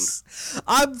Yes! Boone.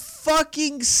 I'm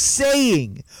fucking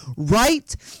saying,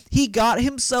 right? He got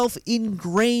himself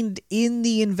ingrained in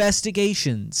the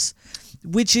investigations.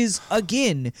 Which is,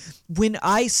 again, when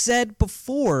I said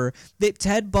before that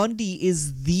Ted Bundy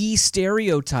is the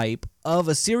stereotype of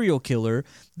a serial killer,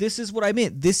 this is what I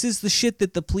meant. This is the shit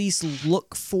that the police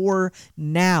look for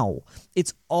now.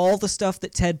 It's all the stuff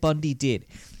that Ted Bundy did.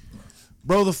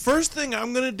 Bro, the first thing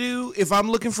I'm going to do if I'm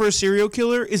looking for a serial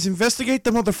killer is investigate the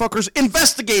motherfuckers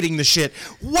investigating the shit.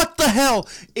 What the hell?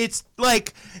 It's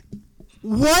like,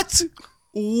 what?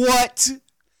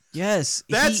 Yes.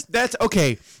 That's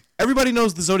okay. Everybody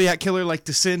knows the Zodiac Killer, like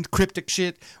to send cryptic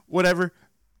shit, whatever.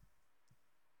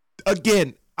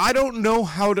 Again, I don't know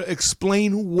how to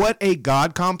explain what a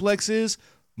God complex is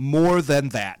more than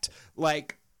that.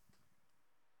 Like,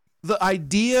 the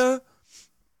idea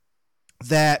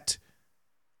that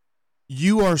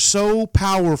you are so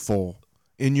powerful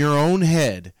in your own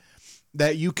head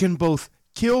that you can both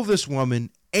kill this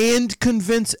woman and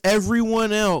convince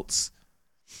everyone else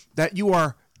that you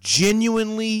are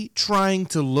genuinely trying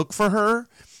to look for her,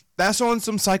 that's on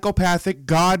some psychopathic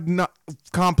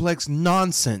complex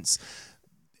nonsense.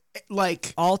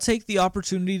 Like, I'll take the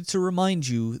opportunity to remind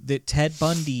you that Ted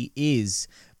Bundy is,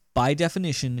 by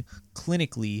definition,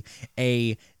 clinically,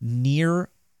 a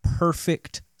near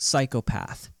perfect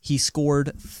psychopath. He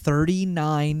scored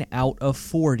 39 out of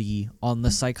 40 on the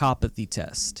psychopathy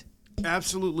test.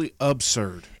 Absolutely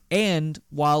absurd. And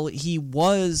while he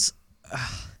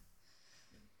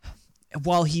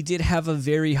did have a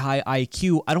very high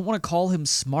IQ, I don't want to call him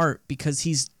smart because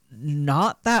he's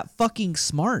not that fucking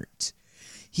smart.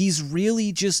 He's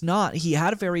really just not. He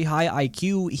had a very high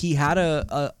IQ. He had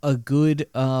a good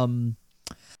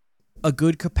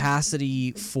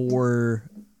capacity for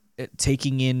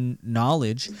taking in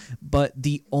knowledge, but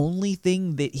the only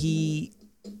thing that he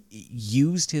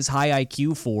used his high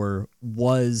IQ for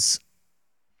was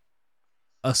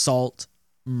assault,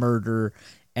 murder,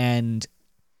 and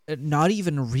not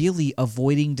even really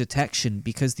avoiding detection,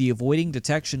 because the avoiding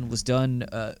detection was done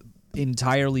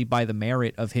entirely by the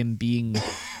merit of him being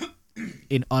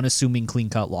an unassuming,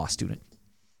 clean-cut law student.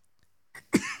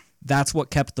 That's what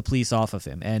kept the police off of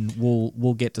him, and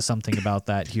we'll get to something about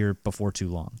that here before too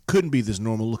long. Couldn't be this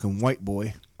normal-looking white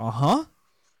boy. Uh-huh.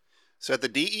 So at the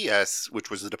DES,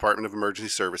 which was the Department of Emergency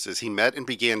Services, he met and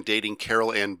began dating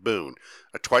Carol Ann Boone,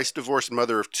 a twice-divorced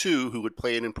mother of two who would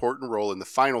play an important role in the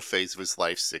final phase of his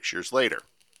life 6 years later.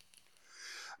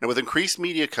 Now, with increased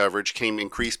media coverage came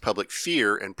increased public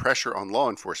fear and pressure on law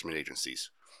enforcement agencies.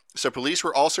 So police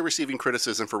were also receiving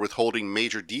criticism for withholding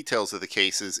major details of the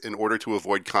cases in order to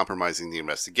avoid compromising the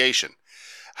investigation.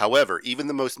 However, even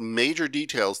the most major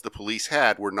details the police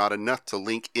had were not enough to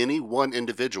link any one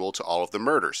individual to all of the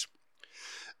murders.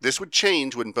 This would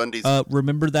change when Bundy's...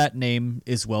 remember that name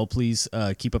as well, please.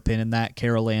 Keep a pin in that.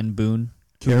 Carol Ann Boone,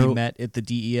 who we met at the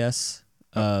DES.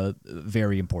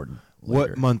 Very important. Later.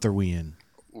 What month are we in?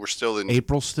 We're still in...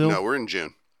 April still? No, we're in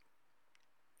June.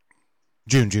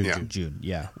 June.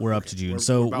 Yeah, we're up to June.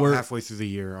 We're halfway through the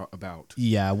year. About.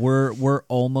 Yeah, we're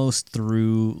almost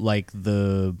through like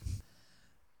the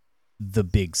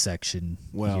big section.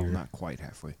 Well, here. not quite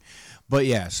halfway, but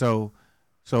yeah. So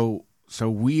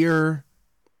we're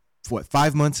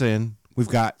 5 months in. We've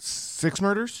got 6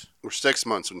 murders. We're 6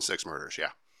 months and 6 murders. Yeah.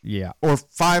 Yeah. Or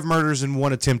 5 murders and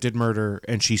 1 attempted murder,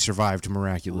 and she survived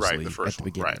miraculously Right, the first at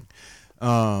the beginning.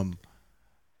 one,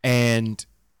 And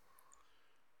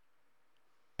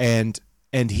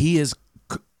and he is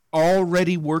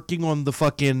already working on the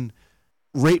fucking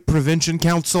Rape Prevention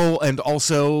Council and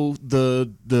also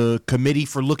the committee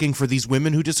for looking for these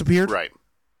women who disappeared. Right.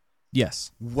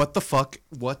 Yes. What the fuck?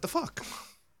 What the fuck?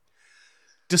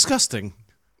 Disgusting.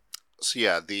 So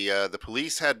yeah, the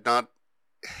police had not.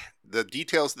 The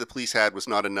details the police had was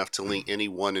not enough to link any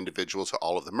one individual to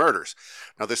all of the murders.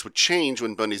 Now, this would change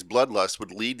when Bundy's bloodlust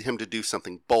would lead him to do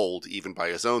something bold, even by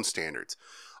his own standards.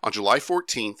 On July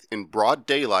 14th, in broad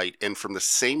daylight and from the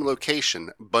same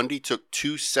location, Bundy took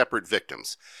 2 separate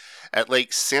victims. At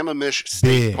Lake Sammamish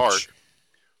State Park,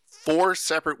 4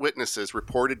 separate witnesses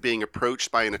reported being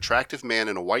approached by an attractive man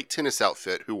in a white tennis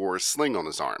outfit who wore a sling on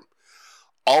his arm.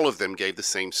 All of them gave the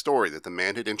same story, that the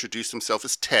man had introduced himself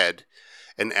as Ted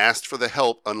and asked for the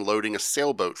help unloading a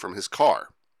sailboat from his car.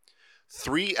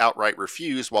 3 outright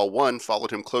refused, while 1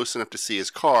 followed him close enough to see his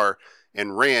car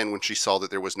and ran when she saw that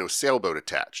there was no sailboat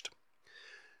attached.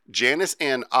 Janice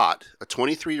Ann Ott, a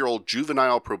 23-year-old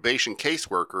juvenile probation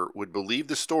caseworker, would believe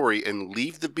the story and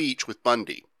leave the beach with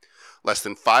Bundy. Less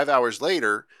than 5 hours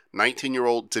later,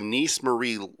 19-year-old Denise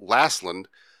Marie Lasland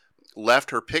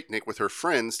left her picnic with her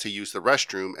friends to use the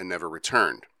restroom and never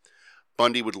returned.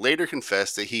 Bundy would later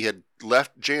confess that he had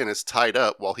left Janice tied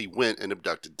up while he went and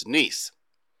abducted Denise.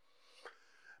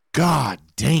 God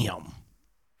damn.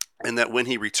 And that when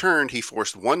he returned, he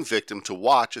forced one victim to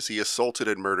watch as he assaulted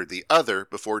and murdered the other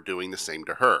before doing the same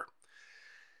to her.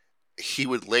 He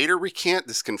would later recant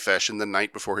this confession the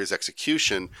night before his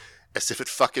execution, as if it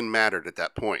fucking mattered at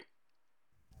that point.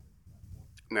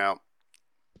 Now,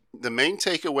 the main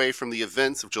takeaway from the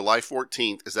events of July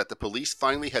 14th is that the police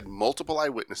finally had multiple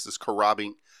eyewitnesses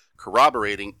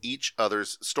corroborating each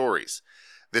other's stories.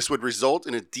 This would result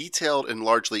in a detailed and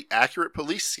largely accurate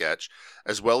police sketch,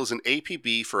 as well as an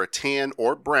APB for a tan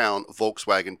or brown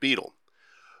Volkswagen Beetle.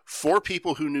 4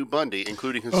 people who knew Bundy,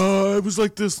 including his... It was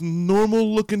like this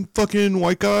normal-looking fucking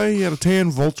white guy. He had a tan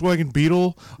Volkswagen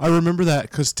Beetle. I remember that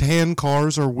because tan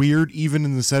cars are weird even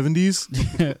in the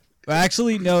 70s.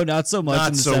 Actually, no, not so much Not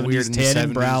in the so 70s. weird in the Tan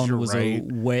and 70s, brown you're was right.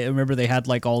 a way... Remember, they had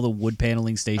like all the wood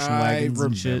paneling station wagons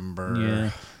and shit? remember.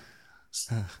 Yeah.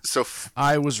 So,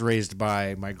 I was raised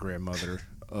by my grandmother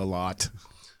a lot.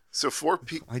 so 4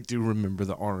 people... I do remember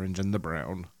the orange and the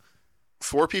brown.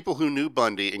 4 people who knew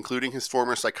Bundy, including his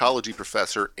former psychology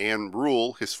professor, Ann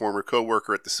Rule, his former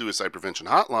co-worker at the Suicide Prevention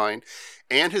Hotline,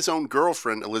 and his own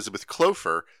girlfriend, Elizabeth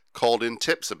Clofer, called in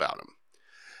tips about him.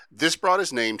 This brought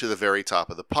his name to the very top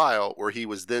of the pile, where he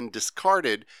was then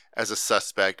discarded as a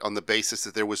suspect on the basis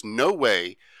that there was no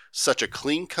way such a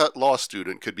clean-cut law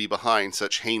student could be behind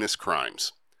such heinous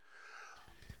crimes.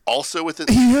 Also within...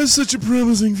 He has such a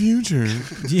promising future.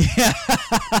 Yeah.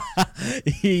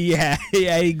 yeah,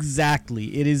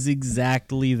 exactly. It is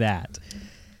exactly that.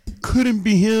 Couldn't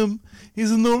be him.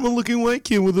 He's a normal-looking white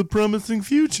kid with a promising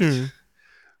future.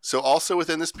 So also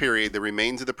within this period, the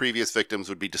remains of the previous victims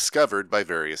would be discovered by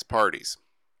various parties.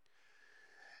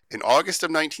 In August of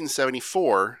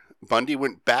 1974, Bundy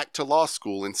went back to law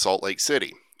school in Salt Lake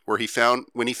City, where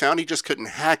when he found he just couldn't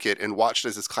hack it and watched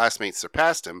as his classmates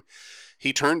surpassed him,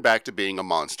 he turned back to being a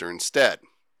monster instead.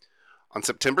 On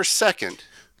September 2nd...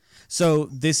 So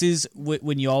this is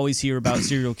when you always hear about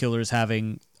serial killers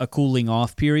having a cooling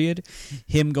off period.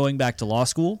 Him going back to law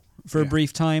school for a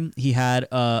brief time, he had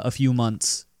a few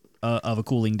months of a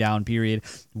cooling down period,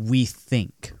 we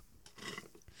think.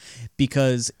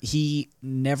 Because he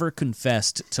never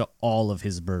confessed to all of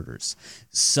his murders.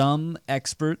 Some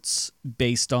experts,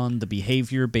 based on the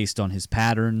behavior, based on his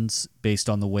patterns, based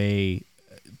on the way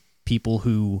people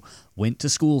who went to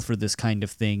school for this kind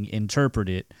of thing interpret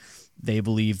it, they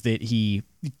believe that he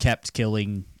kept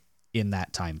killing in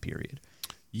that time period.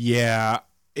 Yeah,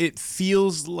 it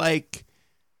feels like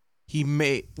he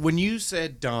may... When you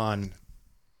said, Don,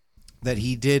 that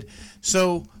he did...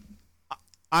 So,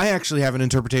 I actually have an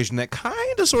interpretation that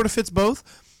kind of sort of fits both.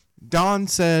 Don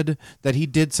said that he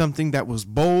did something that was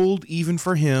bold, even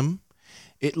for him.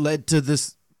 It led to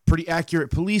this pretty accurate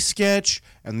police sketch,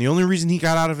 and the only reason he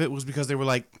got out of it was because they were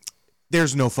like,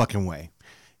 there's no fucking way.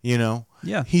 You know?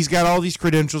 Yeah. He's got all these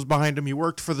credentials behind him. He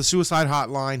worked for the suicide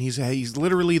hotline. He's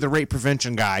literally the rape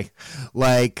prevention guy.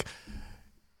 Like,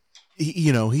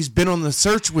 he's been on the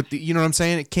search with the, you know what I'm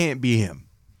saying? It can't be him.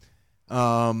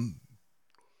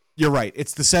 You're right.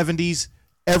 It's the 70s.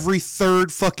 Every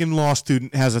third fucking law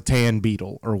student has a tan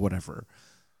beetle or whatever.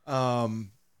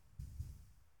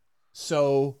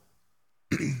 So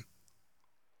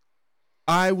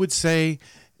I would say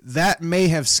that may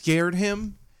have scared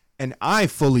him. And I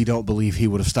fully don't believe he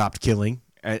would have stopped killing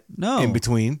in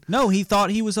between. No, he thought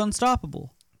he was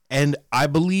unstoppable. And I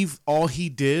believe all he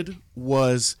did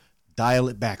was dial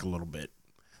it back a little bit.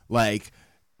 Like,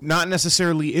 not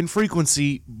necessarily in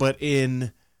frequency, but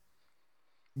in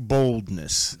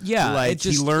boldness. Yeah, like it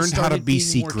just he learned how to started be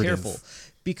being more secretive. careful.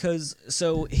 Because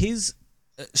so his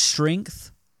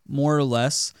strength, more or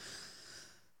less,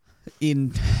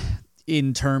 in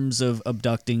terms of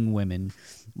abducting women,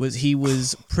 was he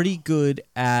was pretty good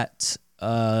at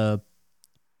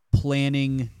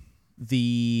planning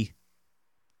the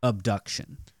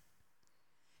abduction.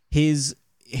 His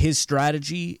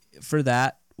strategy for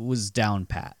that was down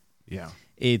pat. Yeah.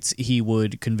 He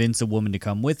would convince a woman to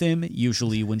come with him,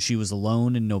 usually when she was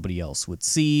alone and nobody else would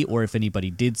see, or if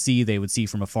anybody did see, they would see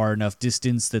from a far enough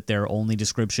distance that their only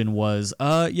description was,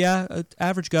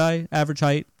 average guy, average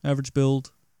height, average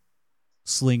build,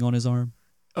 sling on his arm.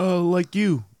 Like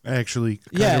you, actually.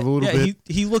 Kind of a little bit.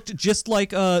 He looked just like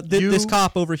this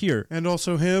cop over here. And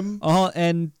also him.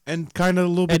 And kind of a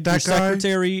little bit and your that guy.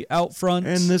 secretary out front.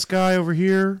 And this guy over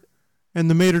here. And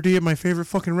the maitre d' at my favorite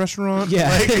fucking restaurant.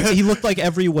 Yeah, he looked like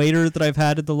every waiter that I've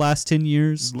had in the last 10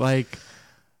 years. Like,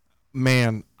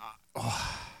 man,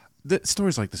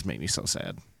 stories like this make me so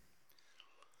sad.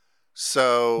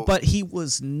 So, but he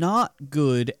was not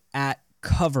good at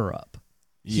cover up.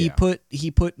 Yeah.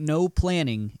 He put no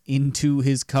planning into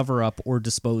his cover up or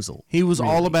disposal. He was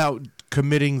all about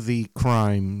committing the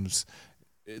crimes,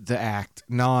 the act,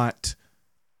 not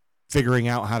figuring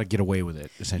out how to get away with it,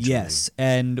 essentially. Yes,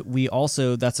 and we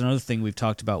also, that's another thing we've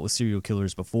talked about with serial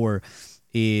killers before,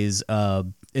 is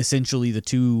essentially the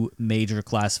two major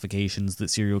classifications that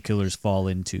serial killers fall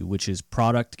into, which is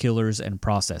product killers and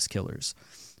process killers.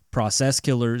 Process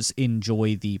killers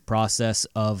enjoy the process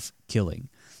of killing.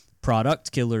 Product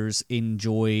killers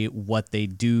enjoy what they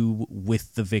do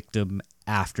with the victim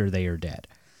after they are dead.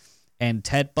 And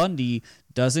Ted Bundy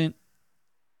doesn't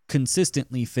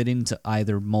consistently fit into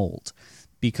either mold,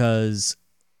 because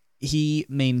he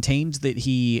maintained that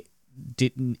he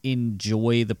didn't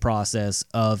enjoy the process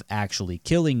of actually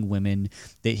killing women,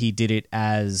 that he did it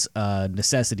as a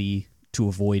necessity to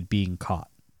avoid being caught.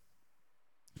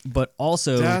 But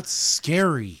also, that's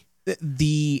scary.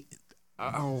 The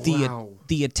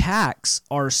attacks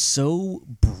are so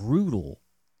brutal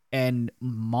and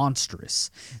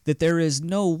monstrous that there is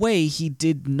no way he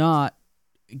did not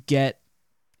get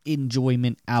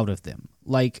enjoyment out of them.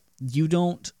 Like, you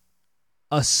don't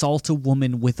assault a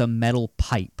woman with a metal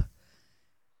pipe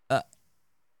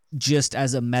just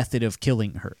as a method of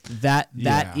killing her. That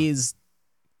is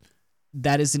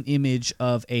an image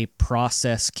of a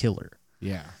process killer.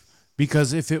 Yeah.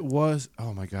 Because if it was,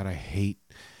 oh my God, I hate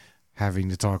having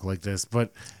to talk like this,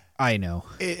 but I know.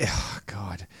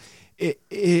 God.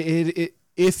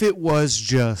 If it was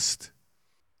just,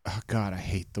 oh God, I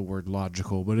hate the word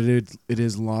logical, but it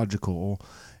is logical.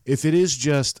 If it is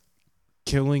just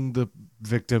killing the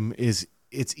victim, it's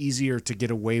easier to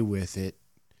get away with it,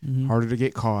 harder to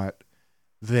get caught,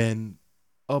 then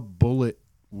a bullet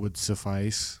would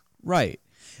suffice. Right.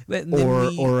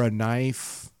 Or a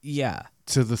knife. Yeah.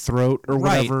 To the throat or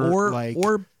whatever.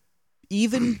 Or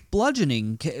even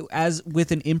bludgeoning as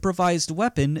with an improvised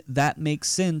weapon, that makes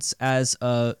sense as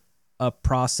a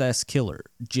process killer,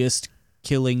 just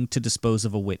killing to dispose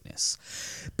of a witness.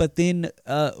 But then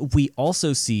we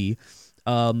also see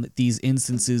these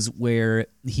instances where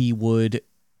he would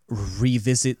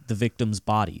revisit the victims'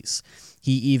 bodies.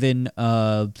 He even,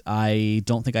 I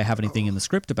don't think I have anything in the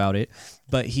script about it,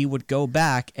 but he would go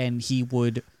back and he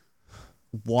would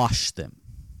wash them,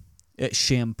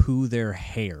 shampoo their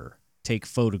hair, take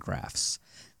photographs.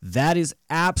 That is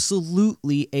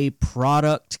absolutely a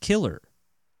product killer.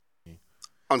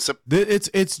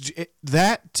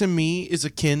 That to me is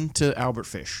akin to Albert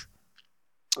Fish.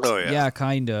 Oh yeah, yeah,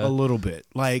 kind of a little bit,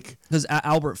 like, because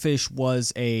Albert Fish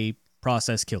was a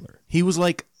process killer. He was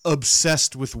like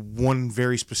obsessed with one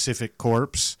very specific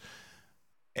corpse,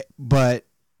 but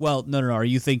well, no. Are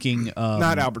you thinking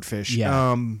not Albert Fish?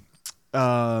 Yeah,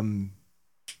 Tansler.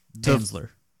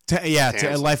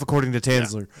 Tansler. Life According to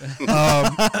Tansler. Yeah.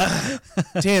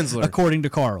 Tansler. According to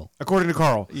Carl.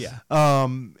 Yeah.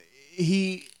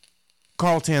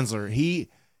 Carl Tansler.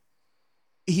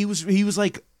 He was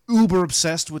like uber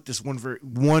obsessed with this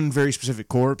one very specific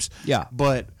corpse. Yeah.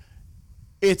 But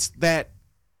it's that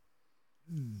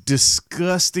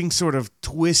disgusting sort of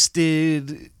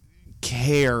twisted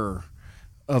care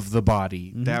of the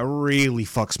body that really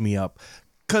fucks me up.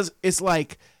 'Cause it's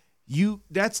like,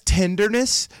 that's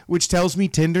tenderness, which tells me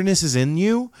tenderness is in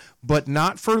you, but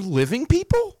not for living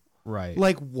people? Right.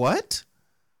 Like, what?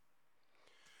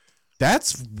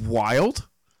 That's wild.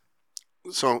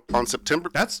 So on September...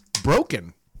 That's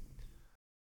broken.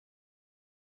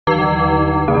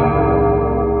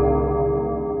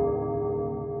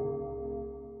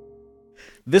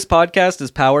 This podcast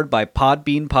is powered by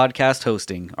Podbean Podcast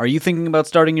Hosting. Are you thinking about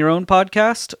starting your own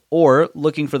podcast or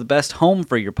looking for the best home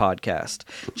for your podcast?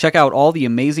 Check out all the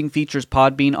amazing features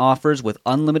Podbean offers with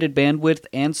unlimited bandwidth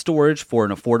and storage for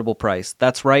an affordable price.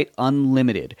 That's right,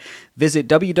 unlimited. Visit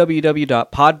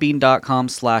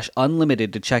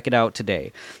www.podbean.com/unlimited to check it out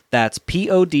today. That's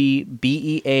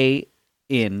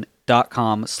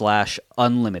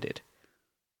podbean.com/unlimited.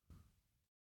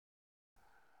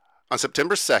 On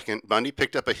September 2nd, Bundy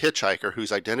picked up a hitchhiker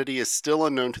whose identity is still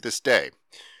unknown to this day.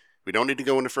 We don't need to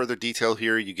go into further detail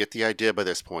here. You get the idea by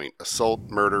this point. Assault,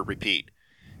 murder, repeat.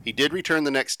 He did return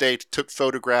the next day, took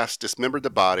photographs, dismembered the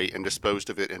body, and disposed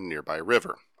of it in a nearby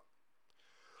river.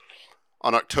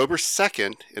 On October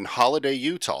 2nd, in Holiday,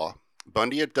 Utah,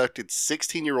 Bundy abducted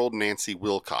 16-year-old Nancy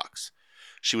Wilcox.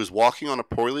 She was walking on a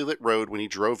poorly lit road when he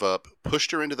drove up,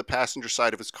 pushed her into the passenger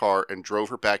side of his car, and drove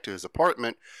her back to his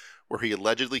apartment, where he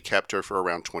allegedly kept her for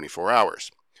around 24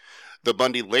 hours. Though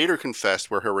Bundy later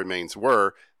confessed where her remains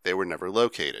were, they were never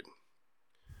located.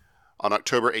 On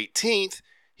October 18th,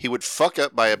 he would fuck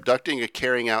up by abducting and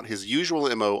carrying out his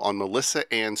usual MO on Melissa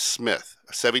Ann Smith,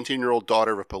 a 17-year-old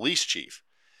daughter of a police chief.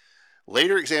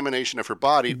 Later examination of her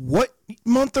body... What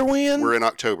month are we in? We're in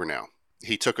October now.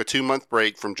 He took a 2-month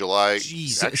break from July...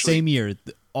 Jeez, actually, same year.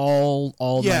 All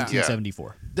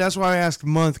 1974. That's why I asked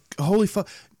month. Holy fuck.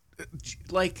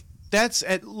 Like... That's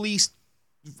at least,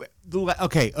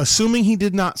 okay, assuming he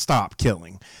did not stop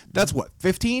killing. That's what,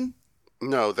 15?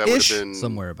 No, that would have been...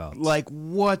 Somewhere about. Like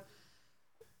what?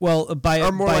 Well, by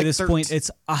like this point, it's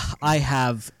I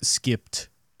have skipped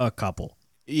a couple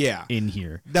in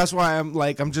here. That's why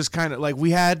I'm just kind of like,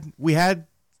 we had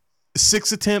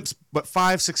 6 attempts, but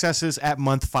 5 successes at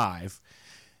month 5.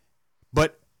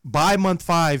 But by month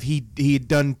 5, he had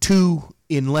done 2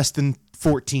 in less than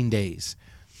 14 days.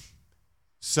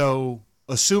 So,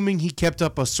 assuming he kept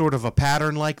up a sort of a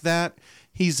pattern like that,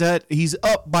 he's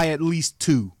up by at least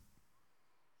 2.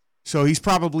 So he's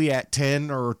probably at 10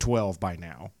 or 12 by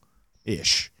now,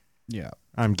 ish. Yeah,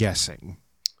 I'm guessing.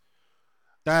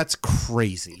 That's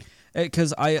crazy.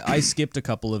 Because I skipped a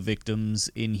couple of victims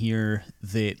in here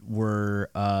that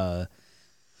were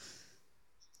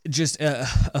just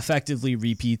effectively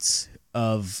repeats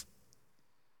of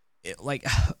like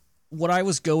what I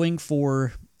was going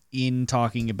for in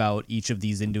talking about each of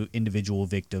these individual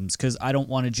victims, because I don't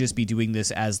want to just be doing this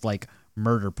as like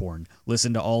murder porn.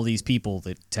 Listen to all these people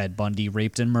that Ted Bundy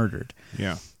raped and murdered.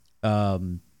 Yeah.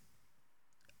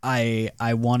 I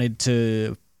wanted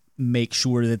to make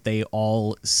sure that they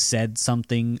all said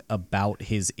something about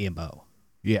his MO.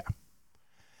 Yeah.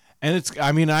 And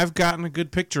I've gotten a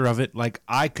good picture of it. Like,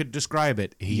 I could describe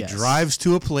it. He drives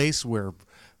to a place where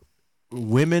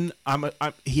women,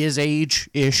 his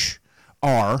age-ish,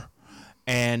 are,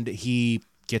 and he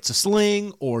gets a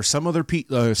sling or some other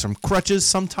some crutches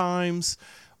sometimes,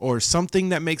 or something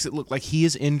that makes it look like he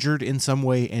is injured in some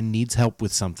way and needs help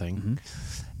with something. Mm-hmm.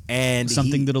 And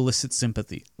something that elicits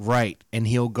sympathy. Right. And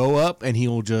he'll go up and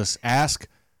he'll just ask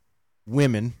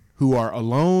women who are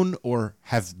alone or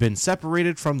have been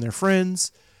separated from their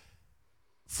friends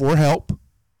for help,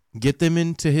 get them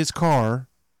into his car,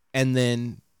 and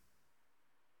then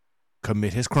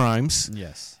commit his crimes.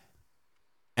 Yes.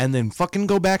 And then fucking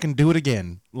go back and do it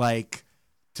again. Like,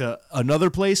 to another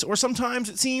place, or sometimes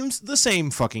it seems the same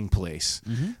fucking place.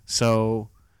 Mm-hmm. So,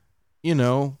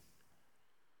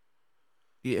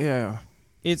 yeah.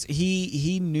 It's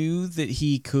he knew that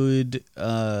he could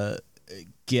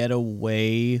get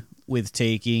away with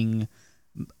taking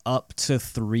up to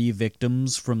 3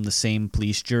 victims from the same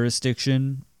police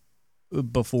jurisdiction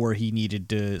before he needed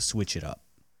to switch it up.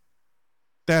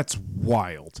 That's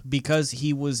wild. Because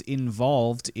he was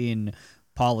involved in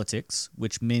politics,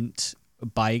 which meant,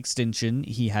 by extension,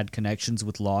 he had connections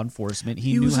with law enforcement.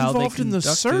 He knew was how involved they in the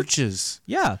searches.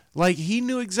 Yeah. Like, he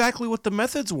knew exactly what the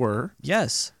methods were.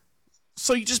 Yes.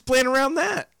 So you just plan around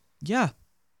that. Yeah.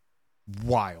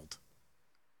 Wild.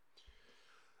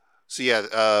 So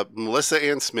yeah, Melissa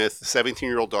Ann Smith, the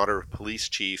 17-year-old daughter of police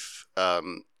chief,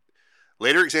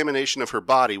 later examination of her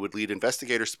body would lead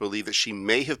investigators to believe that she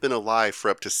may have been alive for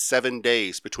up to 7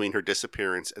 days between her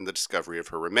disappearance and the discovery of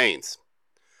her remains.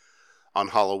 On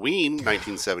Halloween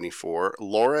 1974,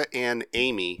 Laura Ann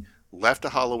Amy left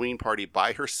a Halloween party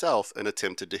by herself and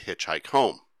attempted to hitchhike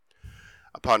home.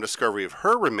 Upon discovery of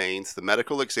her remains, the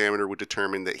medical examiner would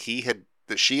determine that she had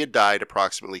died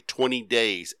approximately 20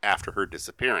 days after her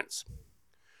disappearance.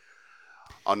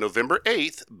 On November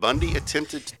 8th, Bundy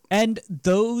attempted... And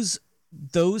those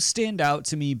stand out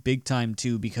to me big time,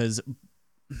 too, because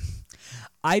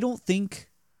I don't think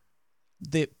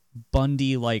that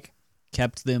Bundy,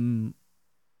 kept them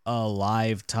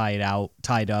alive, tied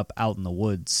up out in the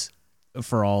woods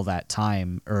for all that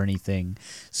time or anything.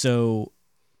 So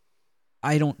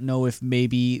I don't know if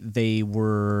maybe they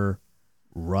were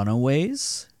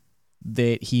runaways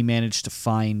that he managed to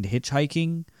find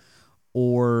hitchhiking,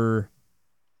 or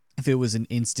if it was an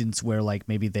instance where like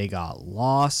maybe they got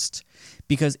lost,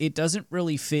 because it doesn't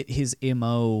really fit his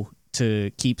MO to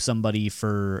keep somebody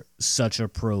for such a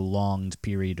prolonged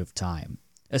period of time,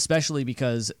 especially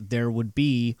because there would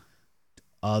be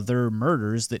other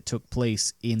murders that took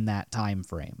place in that time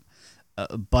frame.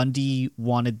 Bundy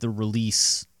wanted the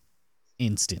release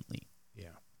instantly.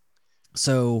 Yeah.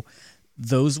 So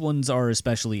those ones are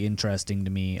especially interesting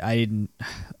to me. I didn't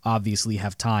obviously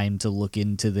have time to look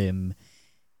into them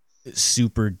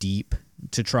super deep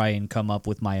to try and come up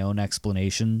with my own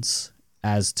explanations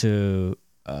as to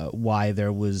why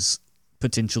there was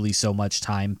potentially so much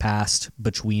time passed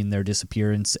between their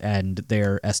disappearance and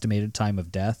their estimated time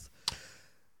of death.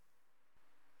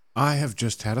 I have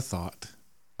just had a thought.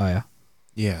 Oh, yeah?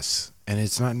 Yes, and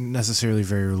it's not necessarily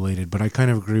very related, but I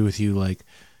kind of agree with you. Like,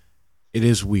 it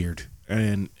is weird,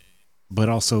 but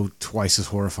also twice as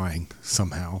horrifying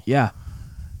somehow. Yeah.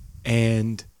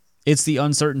 And it's the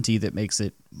uncertainty that makes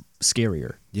it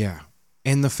scarier. yeah,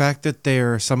 and the fact that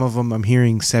some of them, I'm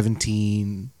hearing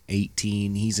 17,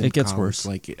 18. He's in it gets college. worse.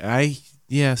 Like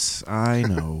yes, I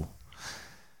know.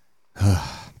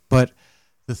 But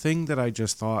the thing that I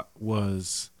just thought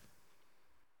was,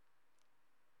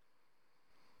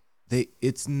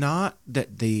 it's not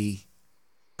that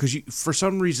because for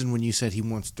some reason when you said he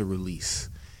wants to release,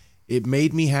 it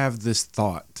made me have this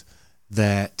thought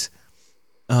that,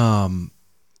 and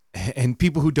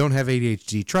people who don't have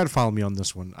ADHD, try to follow me on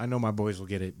this one. I know my boys will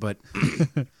get it, but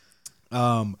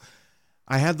I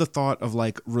had the thought of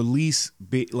like release,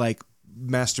 like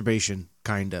masturbation,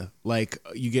 kind of like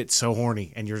you get so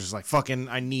horny and you're just like, fucking,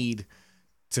 I need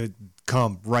to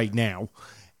come right now.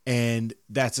 And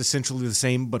that's essentially the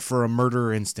same, but for a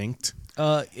murder instinct.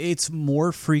 It's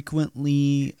more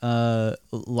frequently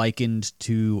likened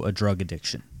to a drug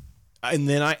addiction. And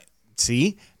then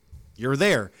you're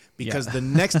there. Because the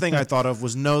next thing I thought of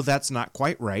was, no, that's not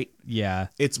quite right. Yeah.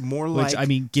 It's more like... Which, I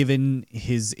mean, given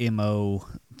his MO,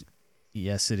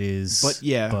 yes, it is. But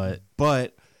yeah,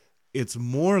 but it's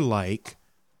more like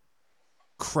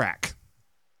crack.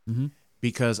 Mm-hmm.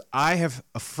 Because I have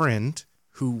a friend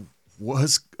who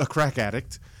was a crack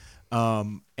addict,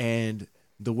 and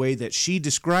the way that she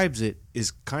describes it is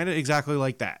kind of exactly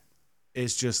like that.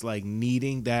 It's just like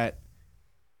needing that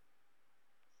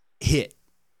hit,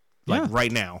 like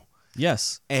right now.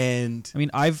 Yes. And I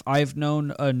mean, I've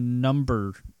known a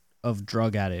number of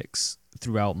drug addicts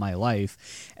throughout my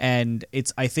life, and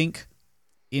it's, I think,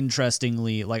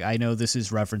 interestingly, like, I know this is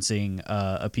referencing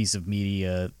a piece of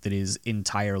media that is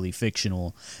entirely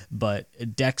fictional, but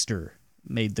Dexter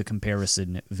made the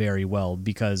comparison very well,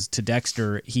 because to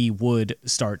Dexter, he would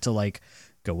start to like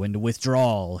go into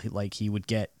withdrawal. Like, he would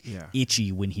get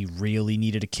itchy when he really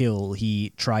needed a kill.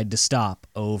 He tried to stop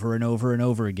over and over and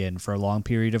over again for a long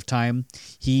period of time.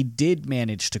 He did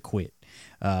manage to quit,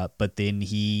 but then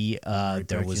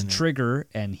there was a trigger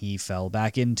and he fell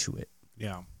back into it.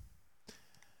 Yeah.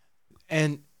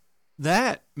 And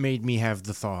that made me have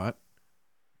the thought,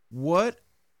 what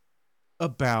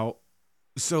about,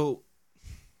 so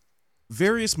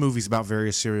various movies about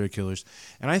various serial killers,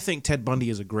 and I think Ted Bundy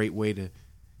is a great way to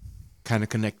kind of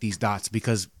connect these dots,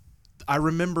 because I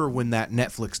remember when that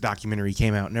Netflix documentary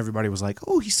came out and everybody was like,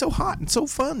 oh, he's so hot and so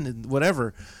fun and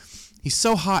whatever. He's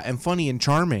so hot and funny and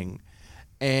charming.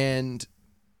 And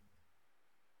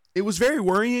it was very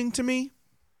worrying to me.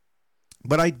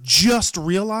 But I just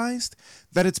realized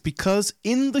that it's because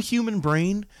in the human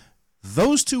brain,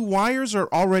 those two wires are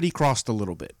already crossed a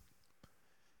little bit.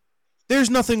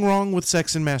 There's nothing wrong with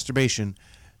sex and masturbation.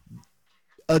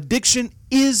 Addiction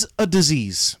is a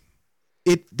disease.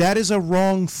 That is a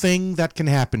wrong thing that can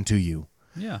happen to you.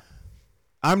 Yeah.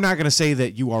 I'm not going to say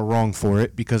that you are wrong for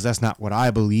it, because that's not what I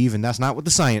believe, and that's not what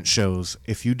the science shows.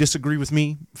 If you disagree with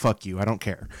me, fuck you. I don't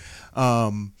care.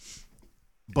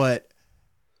 But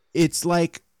it's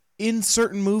like in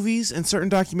certain movies and certain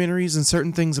documentaries and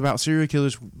certain things about serial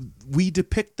killers, we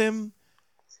depict them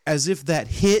as if that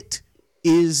hit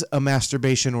is a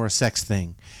masturbation or a sex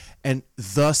thing, and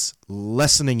thus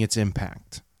lessening its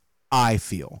impact, I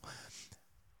feel.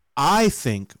 I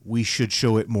think we should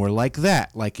show it more like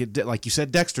that, like you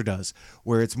said Dexter does,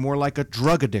 where it's more like a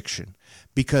drug addiction,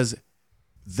 because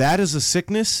that is a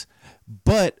sickness.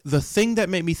 But the thing that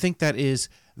made me think that is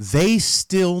they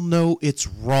still know it's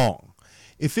wrong.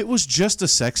 If it was just a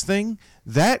sex thing,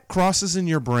 that crosses in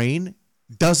your brain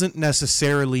doesn't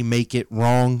necessarily make it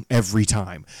wrong every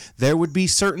time. There would be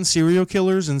certain serial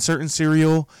killers and certain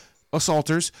serial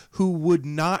assaulters who would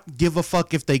not give a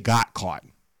fuck if they got caught.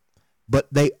 But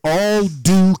they all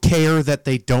do care that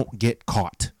they don't get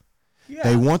caught. Yeah.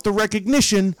 They want the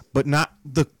recognition, but not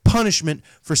the punishment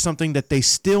for something that they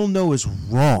still know is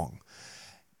wrong.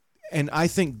 And I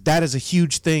think that is a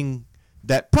huge thing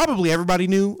that probably everybody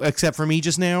knew, except for me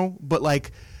just now. But,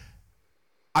 like,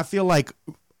 I feel like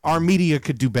our media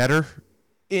could do better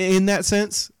in that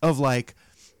sense of, like,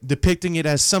 depicting it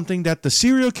as something that the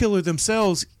serial killer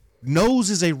themselves knows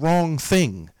is a wrong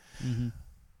thing. Mm-hmm.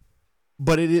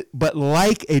 But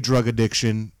like a drug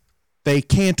addiction, they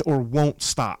can't or won't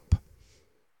stop.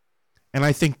 And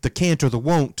I think the can't or the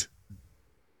won't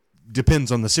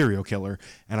depends on the serial killer.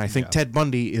 And I think Ted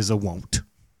Bundy is a won't.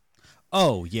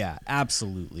 Oh, yeah,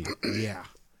 absolutely. Yeah.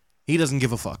 He doesn't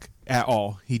give a fuck at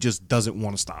all. He just doesn't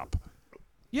want to stop.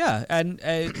 Yeah, and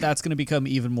that's going to become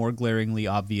even more glaringly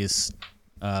obvious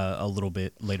a little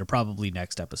bit later, probably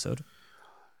next episode.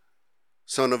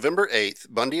 So November 8th,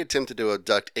 Bundy attempted to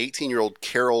abduct 18-year-old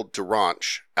Carol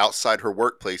Duranch outside her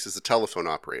workplace as a telephone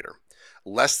operator,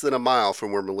 less than a mile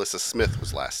from where Melissa Smith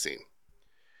was last seen.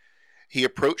 He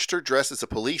approached her dressed as a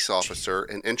police officer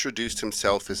and introduced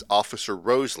himself as Officer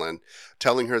Roseland,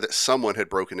 telling her that someone had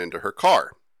broken into her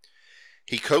car.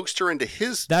 He coaxed her into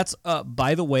his... That's,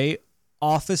 by the way,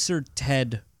 Officer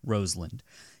Ted Roseland.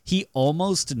 He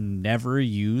almost never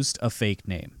used a fake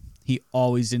name. He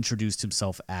always introduced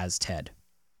himself as Ted.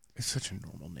 It's such a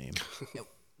normal name.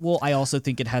 Well, I also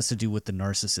think it has to do with the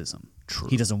narcissism. True.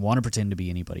 He doesn't want to pretend to be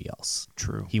anybody else.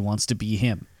 True. He wants to be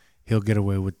him. He'll get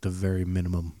away with the very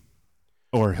minimum.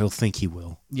 Or he'll think he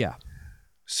will. Yeah.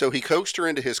 So he coaxed her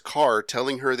into his car,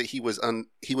 telling her that he was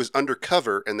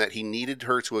undercover and that he needed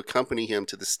her to accompany him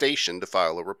to the station to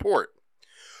file a report.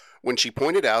 When she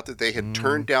pointed out that they had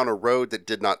turned down a road that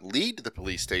did not lead to the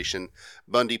police station,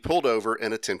 Bundy pulled over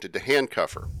and attempted to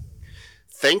handcuff her.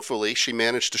 Thankfully, she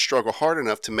managed to struggle hard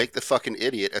enough to make the fucking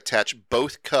idiot attach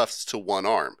both cuffs to one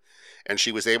arm, and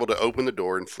she was able to open the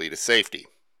door and flee to safety.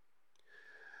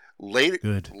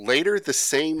 Later the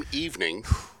same evening,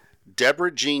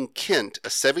 Deborah Jean Kent, a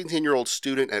 17-year-old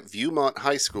student at Viewmont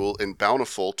High School in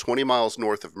Bountiful, 20 miles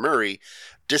north of Murray,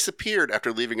 disappeared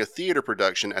after leaving a theater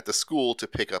production at the school to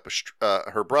pick up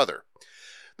her brother.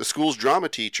 The school's drama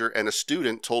teacher and a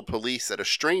student told police that a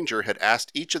stranger had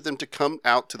asked each of them to come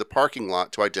out to the parking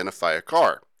lot to identify a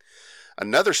car.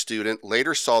 Another student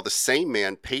later saw the same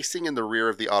man pacing in the rear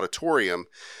of the auditorium,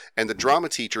 and the drama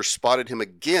teacher spotted him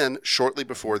again shortly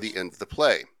before the end of the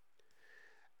play.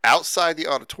 Outside the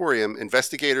auditorium,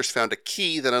 investigators found a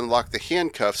key that unlocked the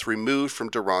handcuffs removed from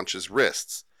Duranch's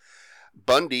wrists.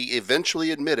 Bundy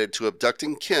eventually admitted to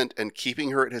abducting Kent and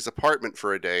keeping her at his apartment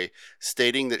for a day,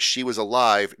 stating that she was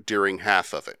alive during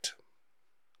half of it.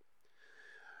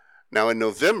 Now in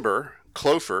November,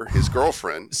 Clover, his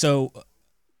girlfriend... So,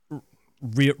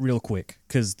 real quick,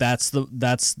 because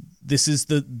this is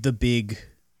the big...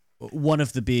 one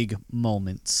of the big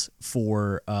moments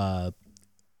for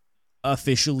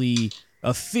officially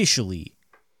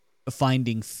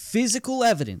finding physical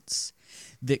evidence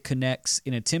that connects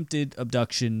an attempted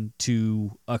abduction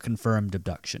to a confirmed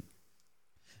abduction.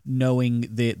 Knowing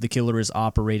that the killer is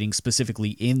operating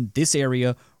specifically in this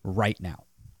area right now.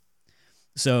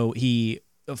 So he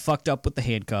fucked up with the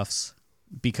handcuffs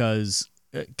because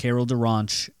Carol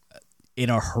Duranch, in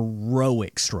a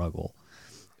heroic struggle,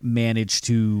 managed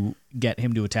to get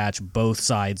him to attach both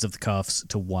sides of the cuffs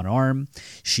to one arm.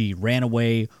 She ran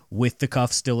away with the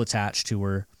cuffs still attached to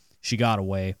her. She got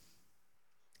away.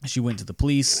 She went to the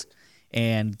police,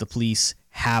 and the police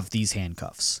have these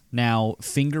handcuffs. Now,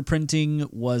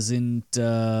 fingerprinting wasn't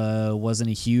a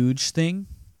huge thing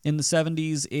in the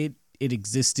 70s. It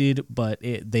existed, but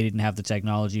they didn't have the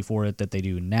technology for it that they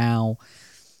do now.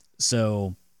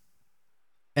 So,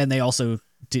 and they also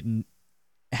didn't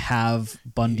have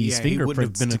Bundy's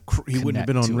fingerprints. He wouldn't have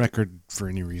been on record for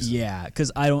any reason. Yeah,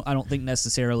 because I don't think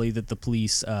necessarily that the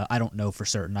police. I don't know for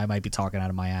certain. I might be talking out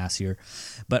of my ass here,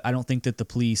 but I don't think that the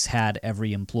police had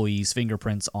every employee's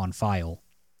fingerprints on file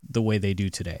the way they do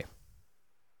today.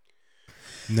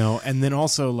 No, and then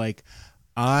also like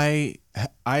I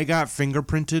got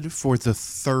fingerprinted for the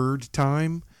third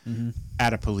time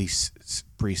at a police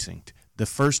precinct. The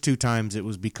first two times it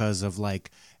was because of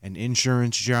like an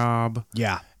insurance job.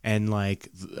 Yeah. And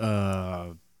like,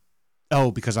 because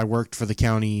I worked for the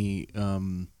county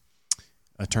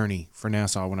attorney for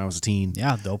Nassau when I was a teen.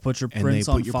 Yeah, they'll put your prints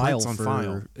on file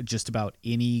for just about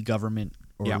any government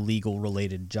or legal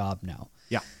related job now.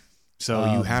 Yeah.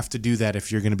 So you have to do that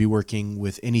if you're going to be working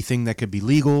with anything that could be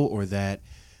legal or that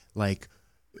like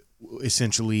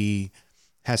essentially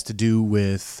has to do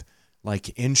with like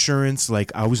insurance.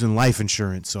 Like I was in life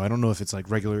insurance, so I don't know if it's like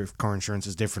regular, if car insurance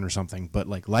is different or something, but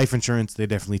like life insurance, they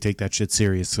definitely take that shit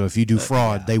serious. So if you do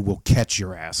fraud, they will catch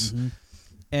your ass. Mm-hmm.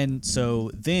 And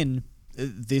so then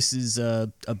this is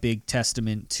a big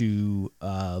testament to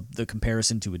the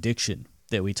comparison to addiction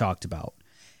that we talked about.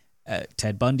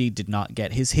 Ted Bundy did not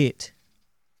get his hit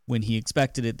when he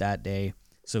expected it that day,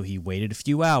 so he waited a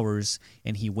few hours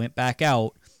and he went back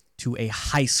out to a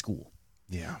high school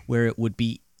where it would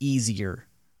be easier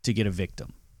to get a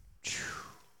victim.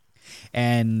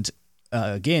 And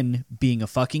again, being a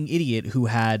fucking idiot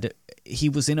he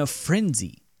was in a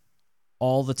frenzy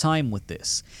all the time with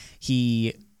this.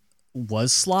 He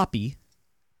was sloppy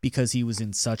because he was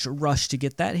in such a rush to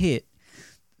get that hit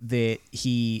that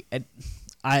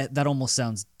that almost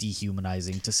sounds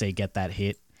dehumanizing to say get that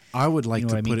hit. I would like to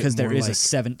put it because there is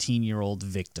like, a 17-year-old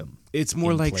victim. It's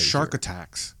more like pleasure. shark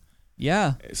attacks.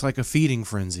 Yeah. It's like a feeding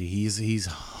frenzy. He's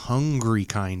hungry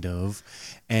kind of,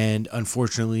 and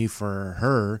unfortunately for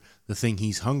her, the thing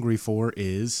he's hungry for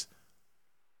is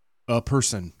a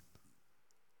person.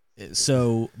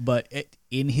 So, but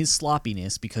in his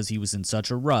sloppiness, because he was in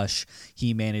such a rush,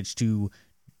 he managed to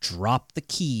drop the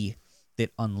key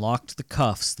that unlocked the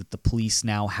cuffs that the police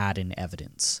now had in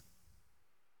evidence.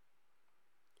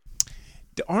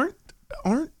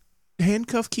 Aren't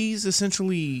handcuff keys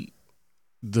essentially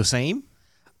the same?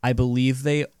 I believe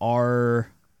they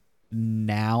are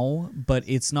now, but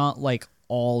it's not like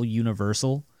all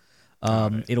universal.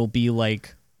 It'll be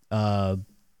like one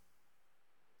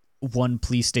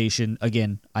police station,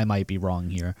 again, I might be wrong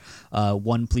here.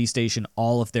 One police station,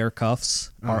 all of their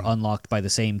cuffs are unlocked by the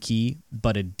same key,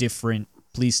 but a different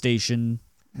police station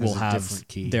will have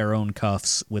their own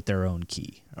cuffs with their own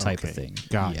key type of thing.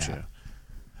 Gotcha. Yeah.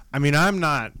 I mean, I'm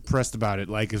not pressed about it.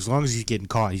 Like, as long as he's getting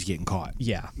caught, he's getting caught.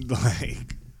 Yeah.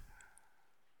 Like,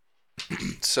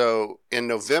 So in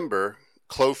November,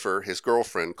 Clofer, his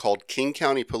girlfriend, called King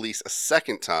County Police a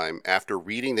second time after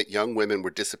reading that young women were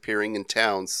disappearing in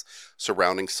towns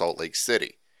surrounding Salt Lake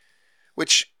City.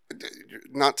 Which,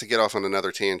 not to get off on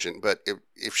another tangent, but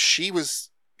if she was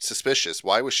suspicious,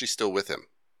 why was she still with him?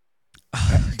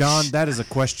 Don, that is a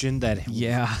question that...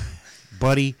 Yeah.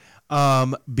 Buddy,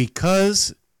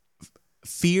 because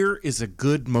fear is a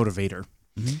good motivator,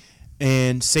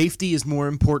 and safety is more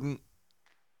important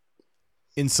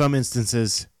in some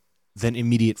instances than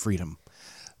immediate freedom.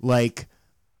 Like,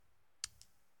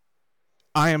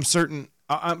 I'm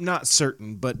not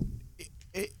certain, but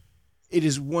it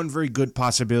is one very good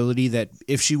possibility that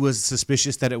if she was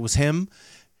suspicious that it was him,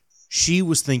 she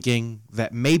was thinking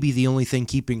that maybe the only thing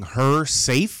keeping her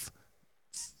safe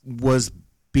was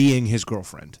being his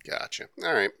girlfriend. Gotcha.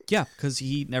 All right. Yeah, because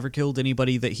he never killed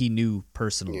anybody that he knew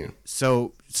personally. Yeah.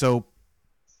 So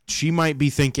she might be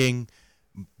thinking,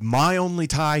 my only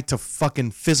tie to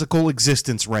fucking physical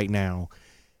existence right now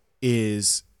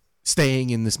is staying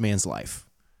in this man's life.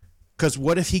 Because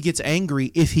what if he gets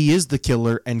angry if he is the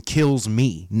killer and kills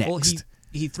me next? Well,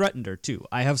 he threatened her too.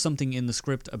 I have something in the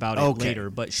script about it later,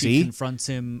 but she confronts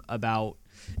him about,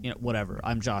 whatever.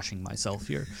 I'm joshing myself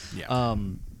here. Yeah.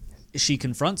 She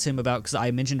confronts him about, because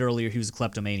I mentioned earlier he was a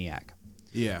kleptomaniac.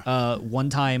 Yeah. One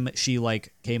time she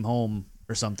came home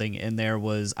or something, and there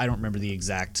was, I don't remember the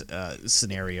exact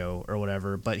scenario or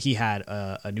whatever, but he had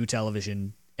a new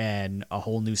television and a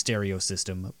whole new stereo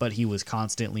system, but he was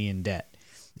constantly in debt.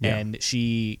 Yeah. And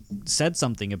she said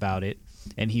something about it,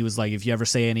 and he was like, if you ever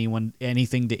say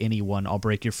anything to anyone, I'll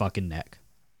break your fucking neck.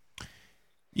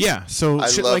 Yeah, so I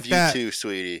shit love like you that. too,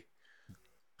 sweetie.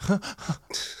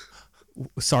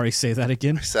 Sorry, say that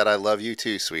again. I said I love you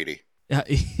too, sweetie.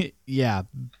 Yeah,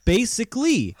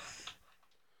 basically.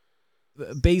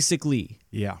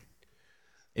 Yeah.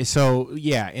 So,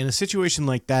 yeah, in a situation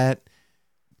like that,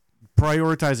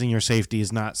 prioritizing your safety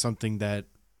is not something that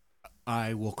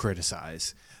I will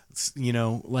criticize.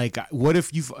 Like, what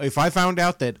if I found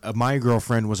out that my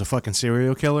girlfriend was a fucking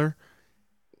serial killer,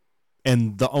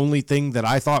 and the only thing that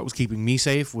I thought was keeping me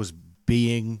safe was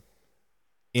being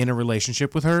in a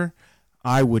relationship with her,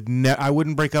 I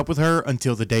wouldn't break up with her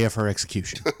until the day of her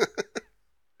execution.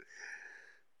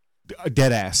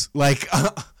 Dead ass. Like,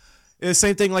 the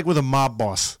same thing like with a mob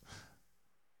boss.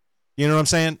 You know what I'm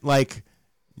saying? Like,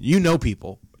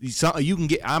 people. You can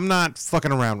get... I'm not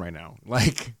fucking around right now.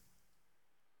 Like...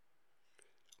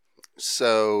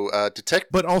 So,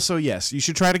 But also, yes, you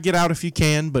should try to get out if you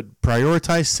can, but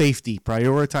prioritize safety.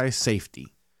 Prioritize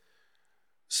safety.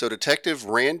 So, Detective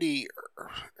Randy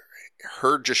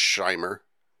Hergesheimer,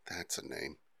 that's a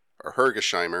name, or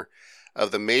Hergesheimer,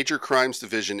 of the Major Crimes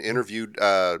Division interviewed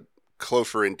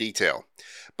Clover in detail.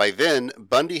 By then,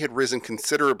 Bundy had risen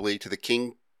considerably to the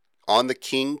King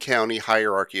County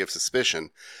hierarchy of suspicion,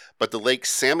 but the Lake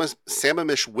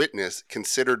Sammamish witness,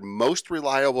 considered most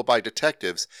reliable by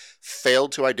detectives,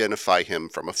 failed to identify him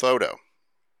from a photo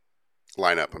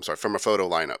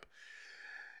lineup.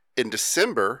 In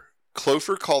December,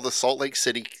 Clover called the Salt Lake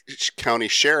City County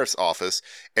Sheriff's Office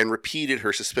and repeated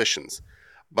her suspicions.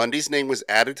 Bundy's name was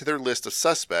added to their list of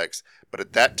suspects, but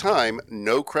at that time,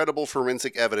 no credible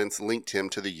forensic evidence linked him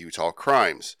to the Utah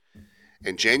crimes.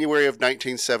 In January of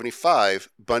 1975,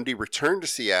 Bundy returned to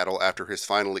Seattle after his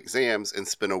final exams and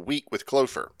spent a week with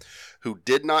Clover, who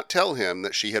did not tell him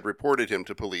that she had reported him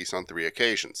to police on 3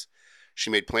 occasions. She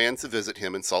made plans to visit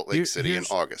him in Salt Lake City in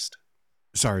August.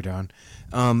 Sorry, Don.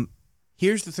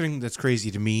 Here's the thing that's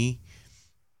crazy to me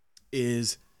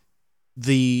is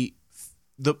the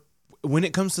when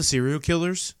it comes to serial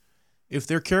killers, if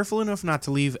they're careful enough not to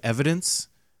leave evidence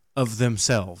of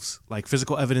themselves, like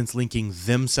physical evidence linking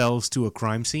themselves to a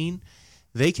crime scene,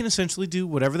 they can essentially do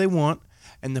whatever they want,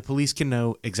 and the police can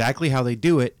know exactly how they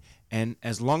do it, and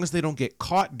as long as they don't get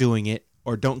caught doing it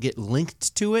or don't get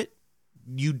linked to it,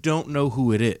 you don't know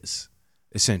who it is,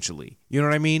 essentially. You know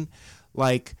what I mean?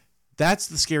 Like, that's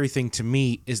the scary thing to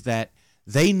me, is that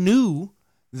they knew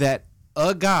that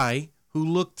a guy who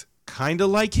looked kind of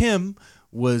like him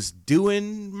was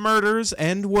doing murders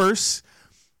and worse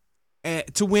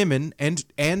to women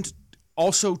and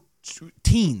also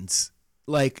teens,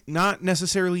 like not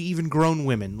necessarily even grown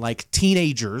women, like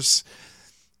teenagers.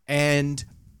 And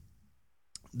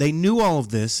they knew all of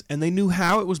this, and they knew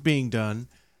how it was being done,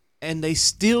 and they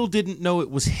still didn't know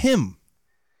it was him.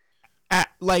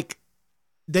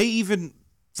 They even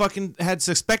fucking had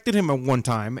suspected him at one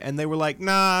time, and they were like,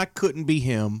 nah, couldn't be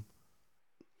him.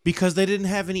 Because they didn't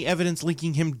have any evidence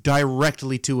linking him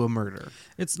directly to a murder.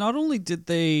 It's not only did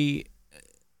they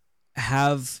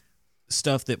have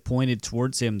stuff that pointed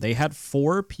towards him, they had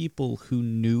 4 people who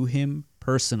knew him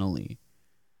personally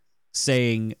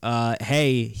saying,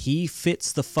 hey, he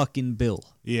fits the fucking bill.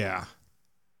 Yeah.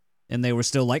 And they were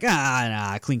still like,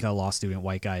 nah, clean cut law student,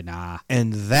 white guy, nah.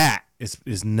 And that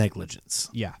is negligence.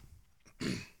 Yeah.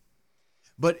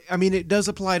 But, I mean, it does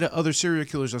apply to other serial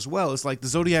killers as well. It's like the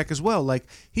Zodiac as well. Like,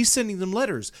 he's sending them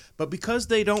letters. But because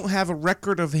they don't have a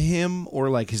record of him or,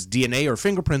 like, his DNA or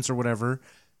fingerprints or whatever,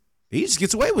 he just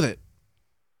gets away with it.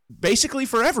 Basically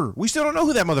forever. We still don't know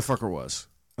who that motherfucker was.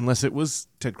 Unless it was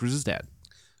Ted Cruz's dad.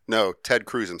 No, Ted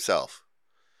Cruz himself.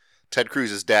 Ted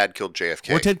Cruz's dad killed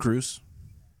JFK. Or Ted Cruz.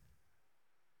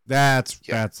 That's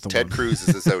the one. Ted Cruz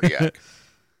is the Zodiac.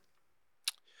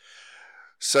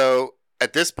 So,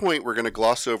 at this point, we're going to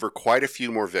gloss over quite a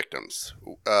few more victims.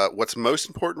 What's most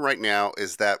important right now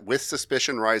is that with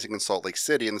suspicion rising in Salt Lake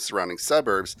City and the surrounding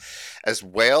suburbs, as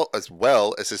well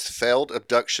as his failed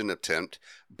abduction attempt,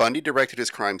 Bundy directed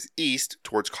his crimes east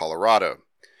towards Colorado.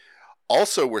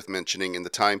 Also worth mentioning in the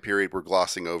time period we're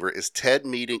glossing over is Ted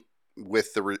meeting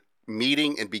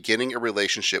and beginning a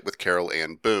relationship with Carol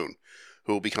Ann Boone,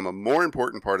 who will become a more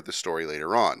important part of the story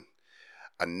later on.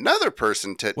 Another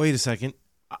person Wait a second.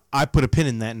 I put a pin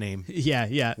in that name.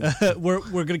 Yeah.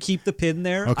 We're gonna keep the pin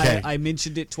there. Okay. I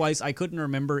mentioned it twice. I couldn't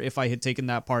remember if I had taken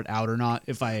that part out or not.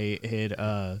 If I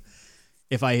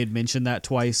had mentioned that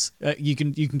twice, you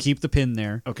can keep the pin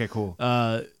there. Okay, cool.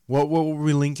 What were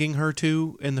we linking her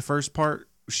to in the first part?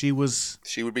 She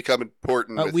would become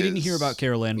important. We didn't hear about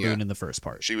Carol Ann Boone in the first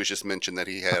part. She was just mentioned that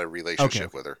he had a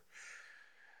relationship with her,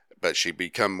 but she'd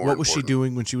become more. What was she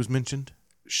doing when she was mentioned?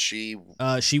 She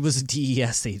was a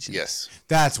DES agent. Yes,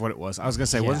 that's what it was. I was gonna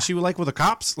say, wasn't she like with the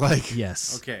cops? Like,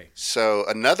 yes. Okay. So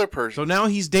another person. So now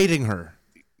he's dating her.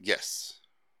 Yes.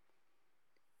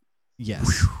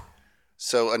 Yes.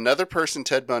 So another person,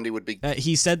 Ted Bundy, would be.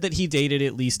 He said that he dated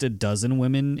at least a dozen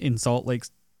women in Salt Lake.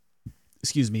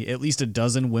 At least a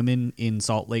dozen women in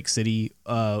Salt Lake City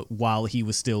while he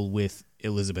was still with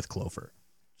Elizabeth Clover.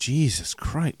 Jesus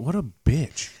Christ, what a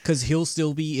bitch. Because he'll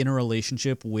still be in a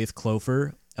relationship with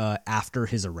Clover after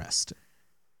his arrest.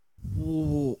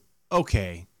 Ooh,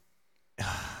 okay.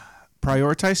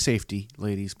 Prioritize safety,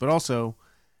 ladies, but also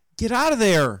get out of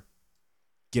there.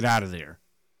 Get out of there.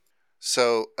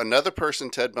 So another person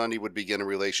Ted Bundy would begin a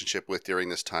relationship with during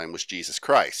this time was Jesus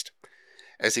Christ,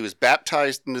 as he was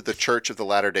baptized into the Church of the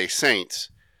Latter-day Saints,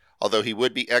 although he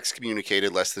would be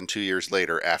excommunicated less than 2 years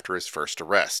later after his first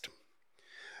arrest.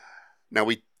 Now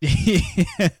we...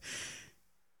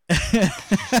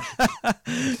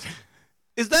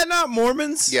 Is that not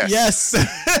Mormons? Yes. Yes.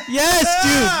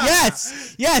 Yes,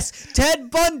 dude. Yes.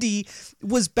 Ted Bundy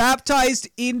was baptized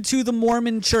into the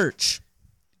Mormon church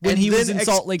when he was in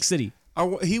Salt Lake City.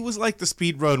 He was like the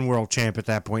speedrun world champ at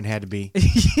that point. Had to be.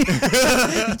 He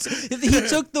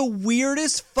took the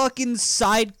weirdest fucking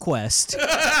side quest.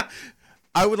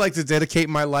 I would like to dedicate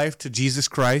my life to Jesus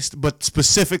Christ, but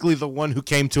specifically the one who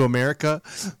came to America.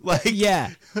 Like,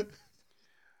 Yeah.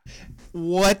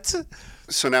 what?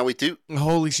 So now we do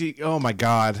Holy shit! Oh my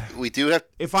god! have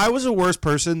If I was a worse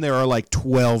person, there are like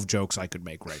 12 jokes I could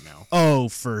make right now. Oh,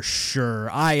 for sure.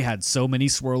 I had so many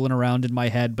swirling around in my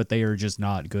head, but they are just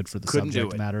not good for the Couldn't do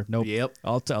subject it. matter. Nope. Yep.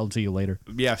 I'll tell you later.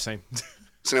 Yeah, same.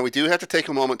 So now we do have to take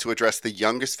a moment to address the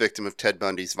youngest victim of Ted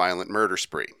Bundy's violent murder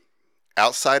spree.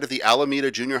 Outside of the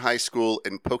Alameda Junior High School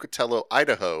in Pocatello,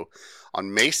 Idaho,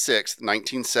 on May 6,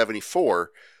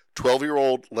 1974,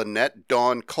 12-year-old Lynette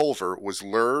Dawn Culver was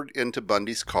lured into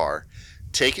Bundy's car,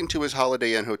 taken to his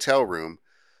Holiday Inn hotel room,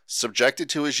 subjected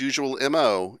to his usual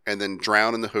MO, and then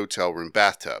drowned in the hotel room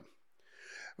bathtub.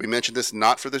 We mentioned this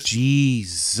not for the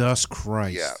Jesus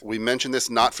Christ. Yeah, we mentioned this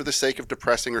not for the sake of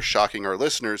depressing or shocking our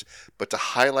listeners, but to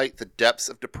highlight the depths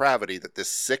of depravity that this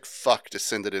sick fuck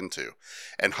descended into,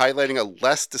 and highlighting a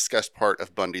less discussed part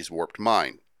of Bundy's warped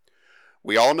mind.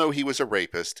 We all know he was a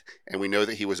rapist, and we know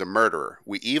that he was a murderer.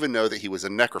 We even know that he was a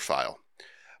necrophile.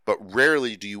 But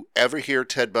rarely do you ever hear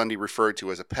Ted Bundy referred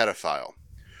to as a pedophile.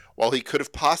 While he could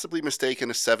have possibly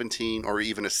mistaken a 17 or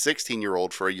even a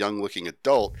 16-year-old for a young-looking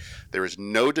adult, there is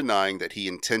no denying that he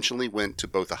intentionally went to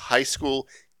both a high school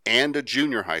and a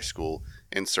junior high school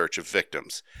in search of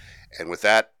victims. And with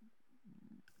that,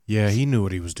 Yeah, he knew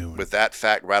what he was doing. with that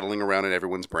fact rattling around in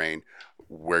everyone's brain,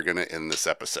 we're going to end this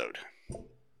episode.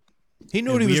 He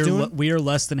knew what he was doing. We are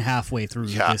less than halfway through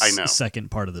Yeah, I know. this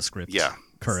second part of the script. Yeah.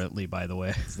 Currently, by the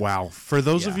way. Wow. For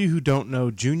those of Yeah. you who don't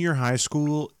know, junior high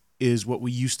school is what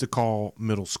we used to call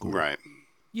middle school. Right.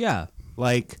 Yeah.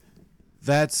 Like,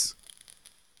 that's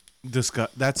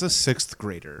a sixth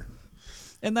grader.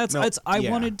 And that's No, I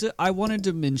yeah. wanted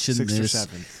to mention 6 or this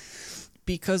 7.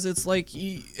 because it's like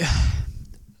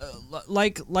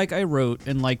like I wrote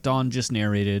and like Don just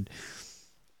narrated.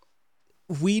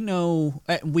 We know,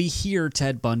 we hear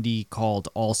Ted Bundy called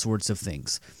all sorts of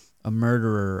things: a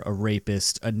murderer, a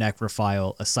rapist, a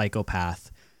necrophile, a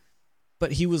psychopath.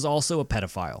 But he was also a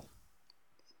pedophile.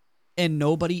 And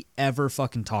nobody ever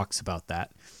fucking talks about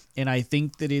that. And I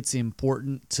think that it's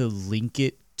important to link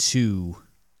it to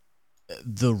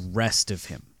the rest of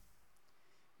him.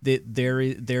 That there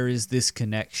is this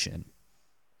connection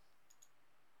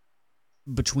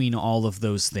between all of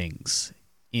those things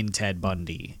in Ted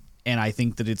Bundy. And I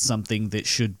think that it's something that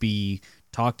should be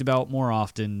talked about more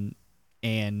often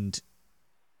and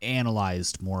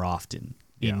analyzed more often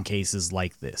in cases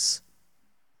like this.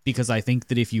 Because I think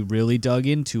that if you really dug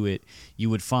into it, you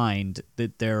would find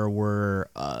that there were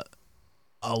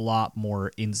a lot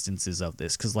more instances of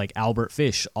this. Because like Albert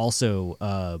Fish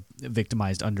also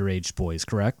victimized underage boys,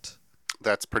 correct?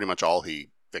 That's pretty much all he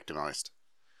victimized.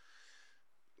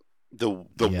 The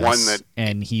Yes. one that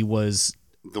And he was...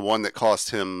 the one that cost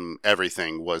him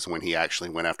everything was when he actually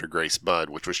went after Grace Budd,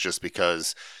 which was just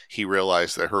because he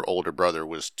realized that her older brother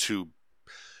was too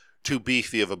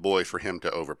beefy of a boy for him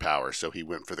to overpower, so he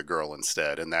went for the girl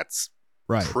instead, and that's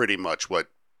Right. pretty much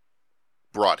what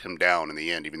brought him down in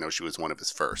the end, even though she was one of his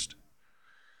first.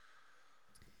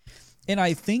 And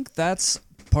I think that's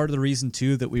part of the reason,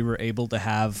 too, that we were able to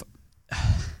have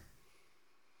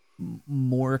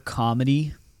more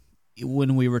comedy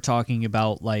when we were talking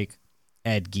about, like,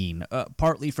 Ed Gein.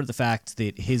 Partly for the fact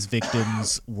that his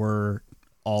victims were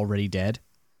already dead.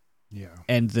 Yeah.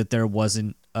 And that there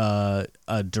wasn't a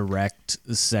direct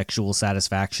sexual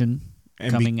satisfaction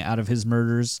coming out of his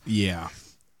murders. Yeah.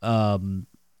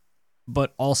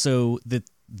 But also that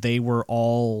they were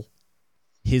all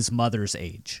his mother's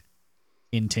age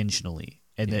intentionally.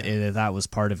 And that was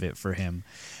part of it for him.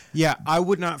 Yeah, I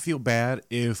would not feel bad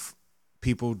if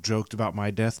people joked about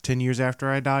my death 10 years after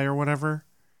I die or whatever.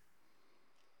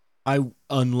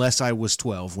 Unless I was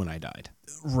 12 when I died.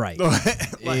 Right.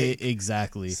 Like,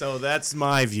 exactly. So that's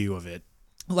my view of it.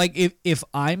 Like if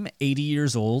I'm 80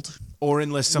 years old, Or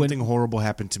unless something horrible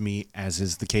happened to me, as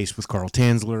is the case with Carl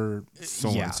Tanzler, so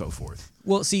on and so forth.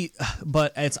 well, see,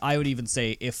 but I would even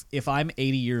say if I'm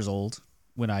 80 years old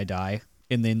when I die,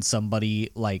 and then somebody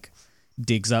like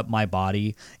digs up my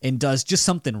body and does just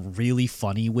something really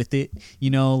funny with it, you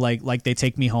know, like they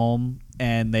take me home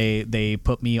and they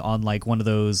put me on like one of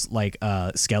those like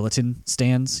skeleton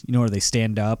stands, you know, where they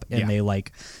stand up and they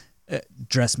like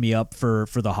dress me up for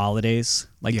the holidays,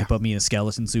 like they put me in a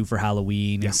skeleton suit for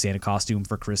Halloween and Santa costume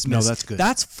for Christmas. No, that's good.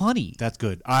 That's funny. That's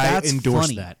good. I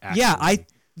endorse that. Actually. Yeah,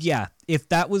 Yeah, if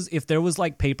there was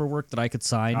like paperwork that I could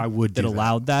sign, I would do that that.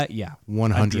 allowed that. Yeah,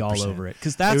 100%. I'd be all over it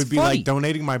because that's It would be funny. like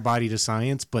donating my body to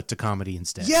science, but to comedy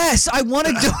instead. Yes, I want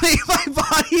to donate my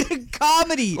body to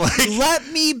comedy. Let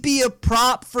me be a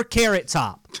prop for Carrot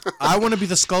Top. I want to be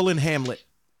the skull in Hamlet.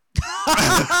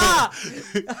 I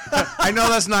know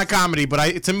that's not comedy,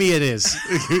 but to me it is.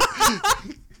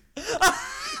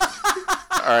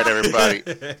 All right, everybody.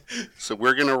 So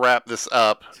we're going to wrap this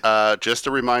up. Just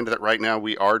a reminder that right now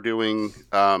we are doing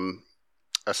a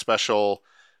special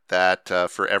that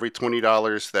for every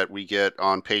 $20 that we get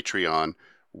on Patreon,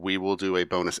 we will do a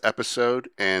bonus episode.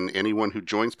 And anyone who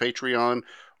joins Patreon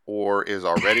or is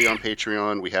already on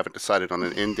Patreon, we haven't decided on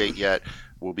an end date yet,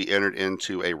 will be entered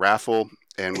into a raffle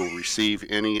and will receive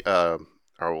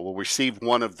we'll receive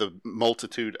one of the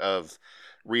multitude of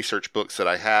research books that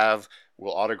I have.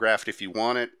 We'll autograph it if you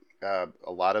want it. A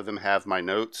lot of them have my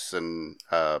notes and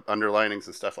underlinings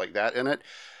and stuff like that in it.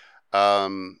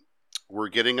 We're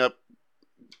getting up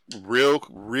real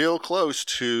close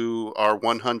to our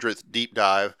 100th deep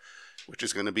dive, which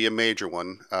is going to be a major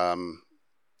one.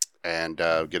 And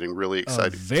getting really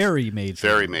excited. Very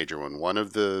major. Major one. One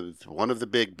of the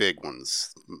big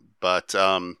ones. But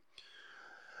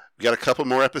we got a couple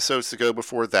more episodes to go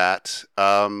before that.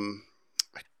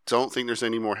 Don't think there's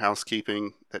any more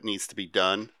housekeeping that needs to be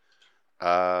done.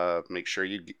 Make sure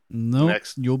you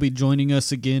you'll be joining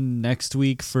us again next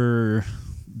week for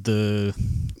the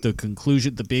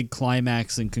conclusion, the big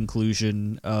climax and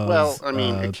conclusion of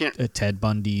Ted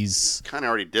Bundy's. Kind of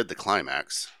already did the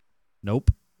climax.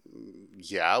 Nope.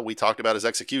 Yeah, we talked about his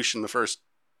execution in the first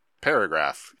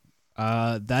paragraph.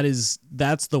 That's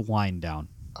the wind down.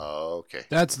 Oh, okay.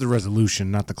 That's the resolution,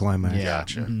 not the climax. Yeah.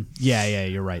 Gotcha. Mm-hmm. Yeah,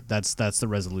 you're right. That's the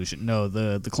resolution. No,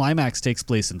 the climax takes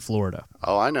place in Florida.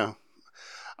 Oh, I know.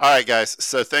 All right, guys.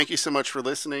 So thank you so much for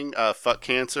listening. Fuck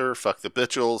cancer. Fuck the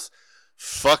bitchels.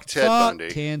 Fuck Ted Bundy.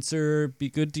 Fuck cancer. Be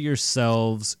good to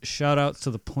yourselves. Shout out to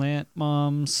the plant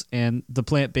moms and the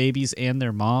plant babies and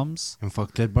their moms. And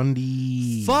fuck Ted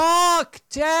Bundy. Fuck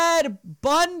Ted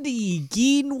Bundy.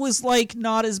 Geen was like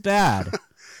not as bad.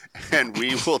 And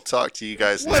we will talk to you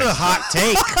guys What next a hot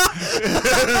take.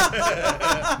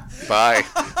 Bye.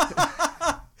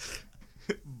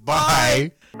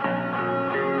 Bye.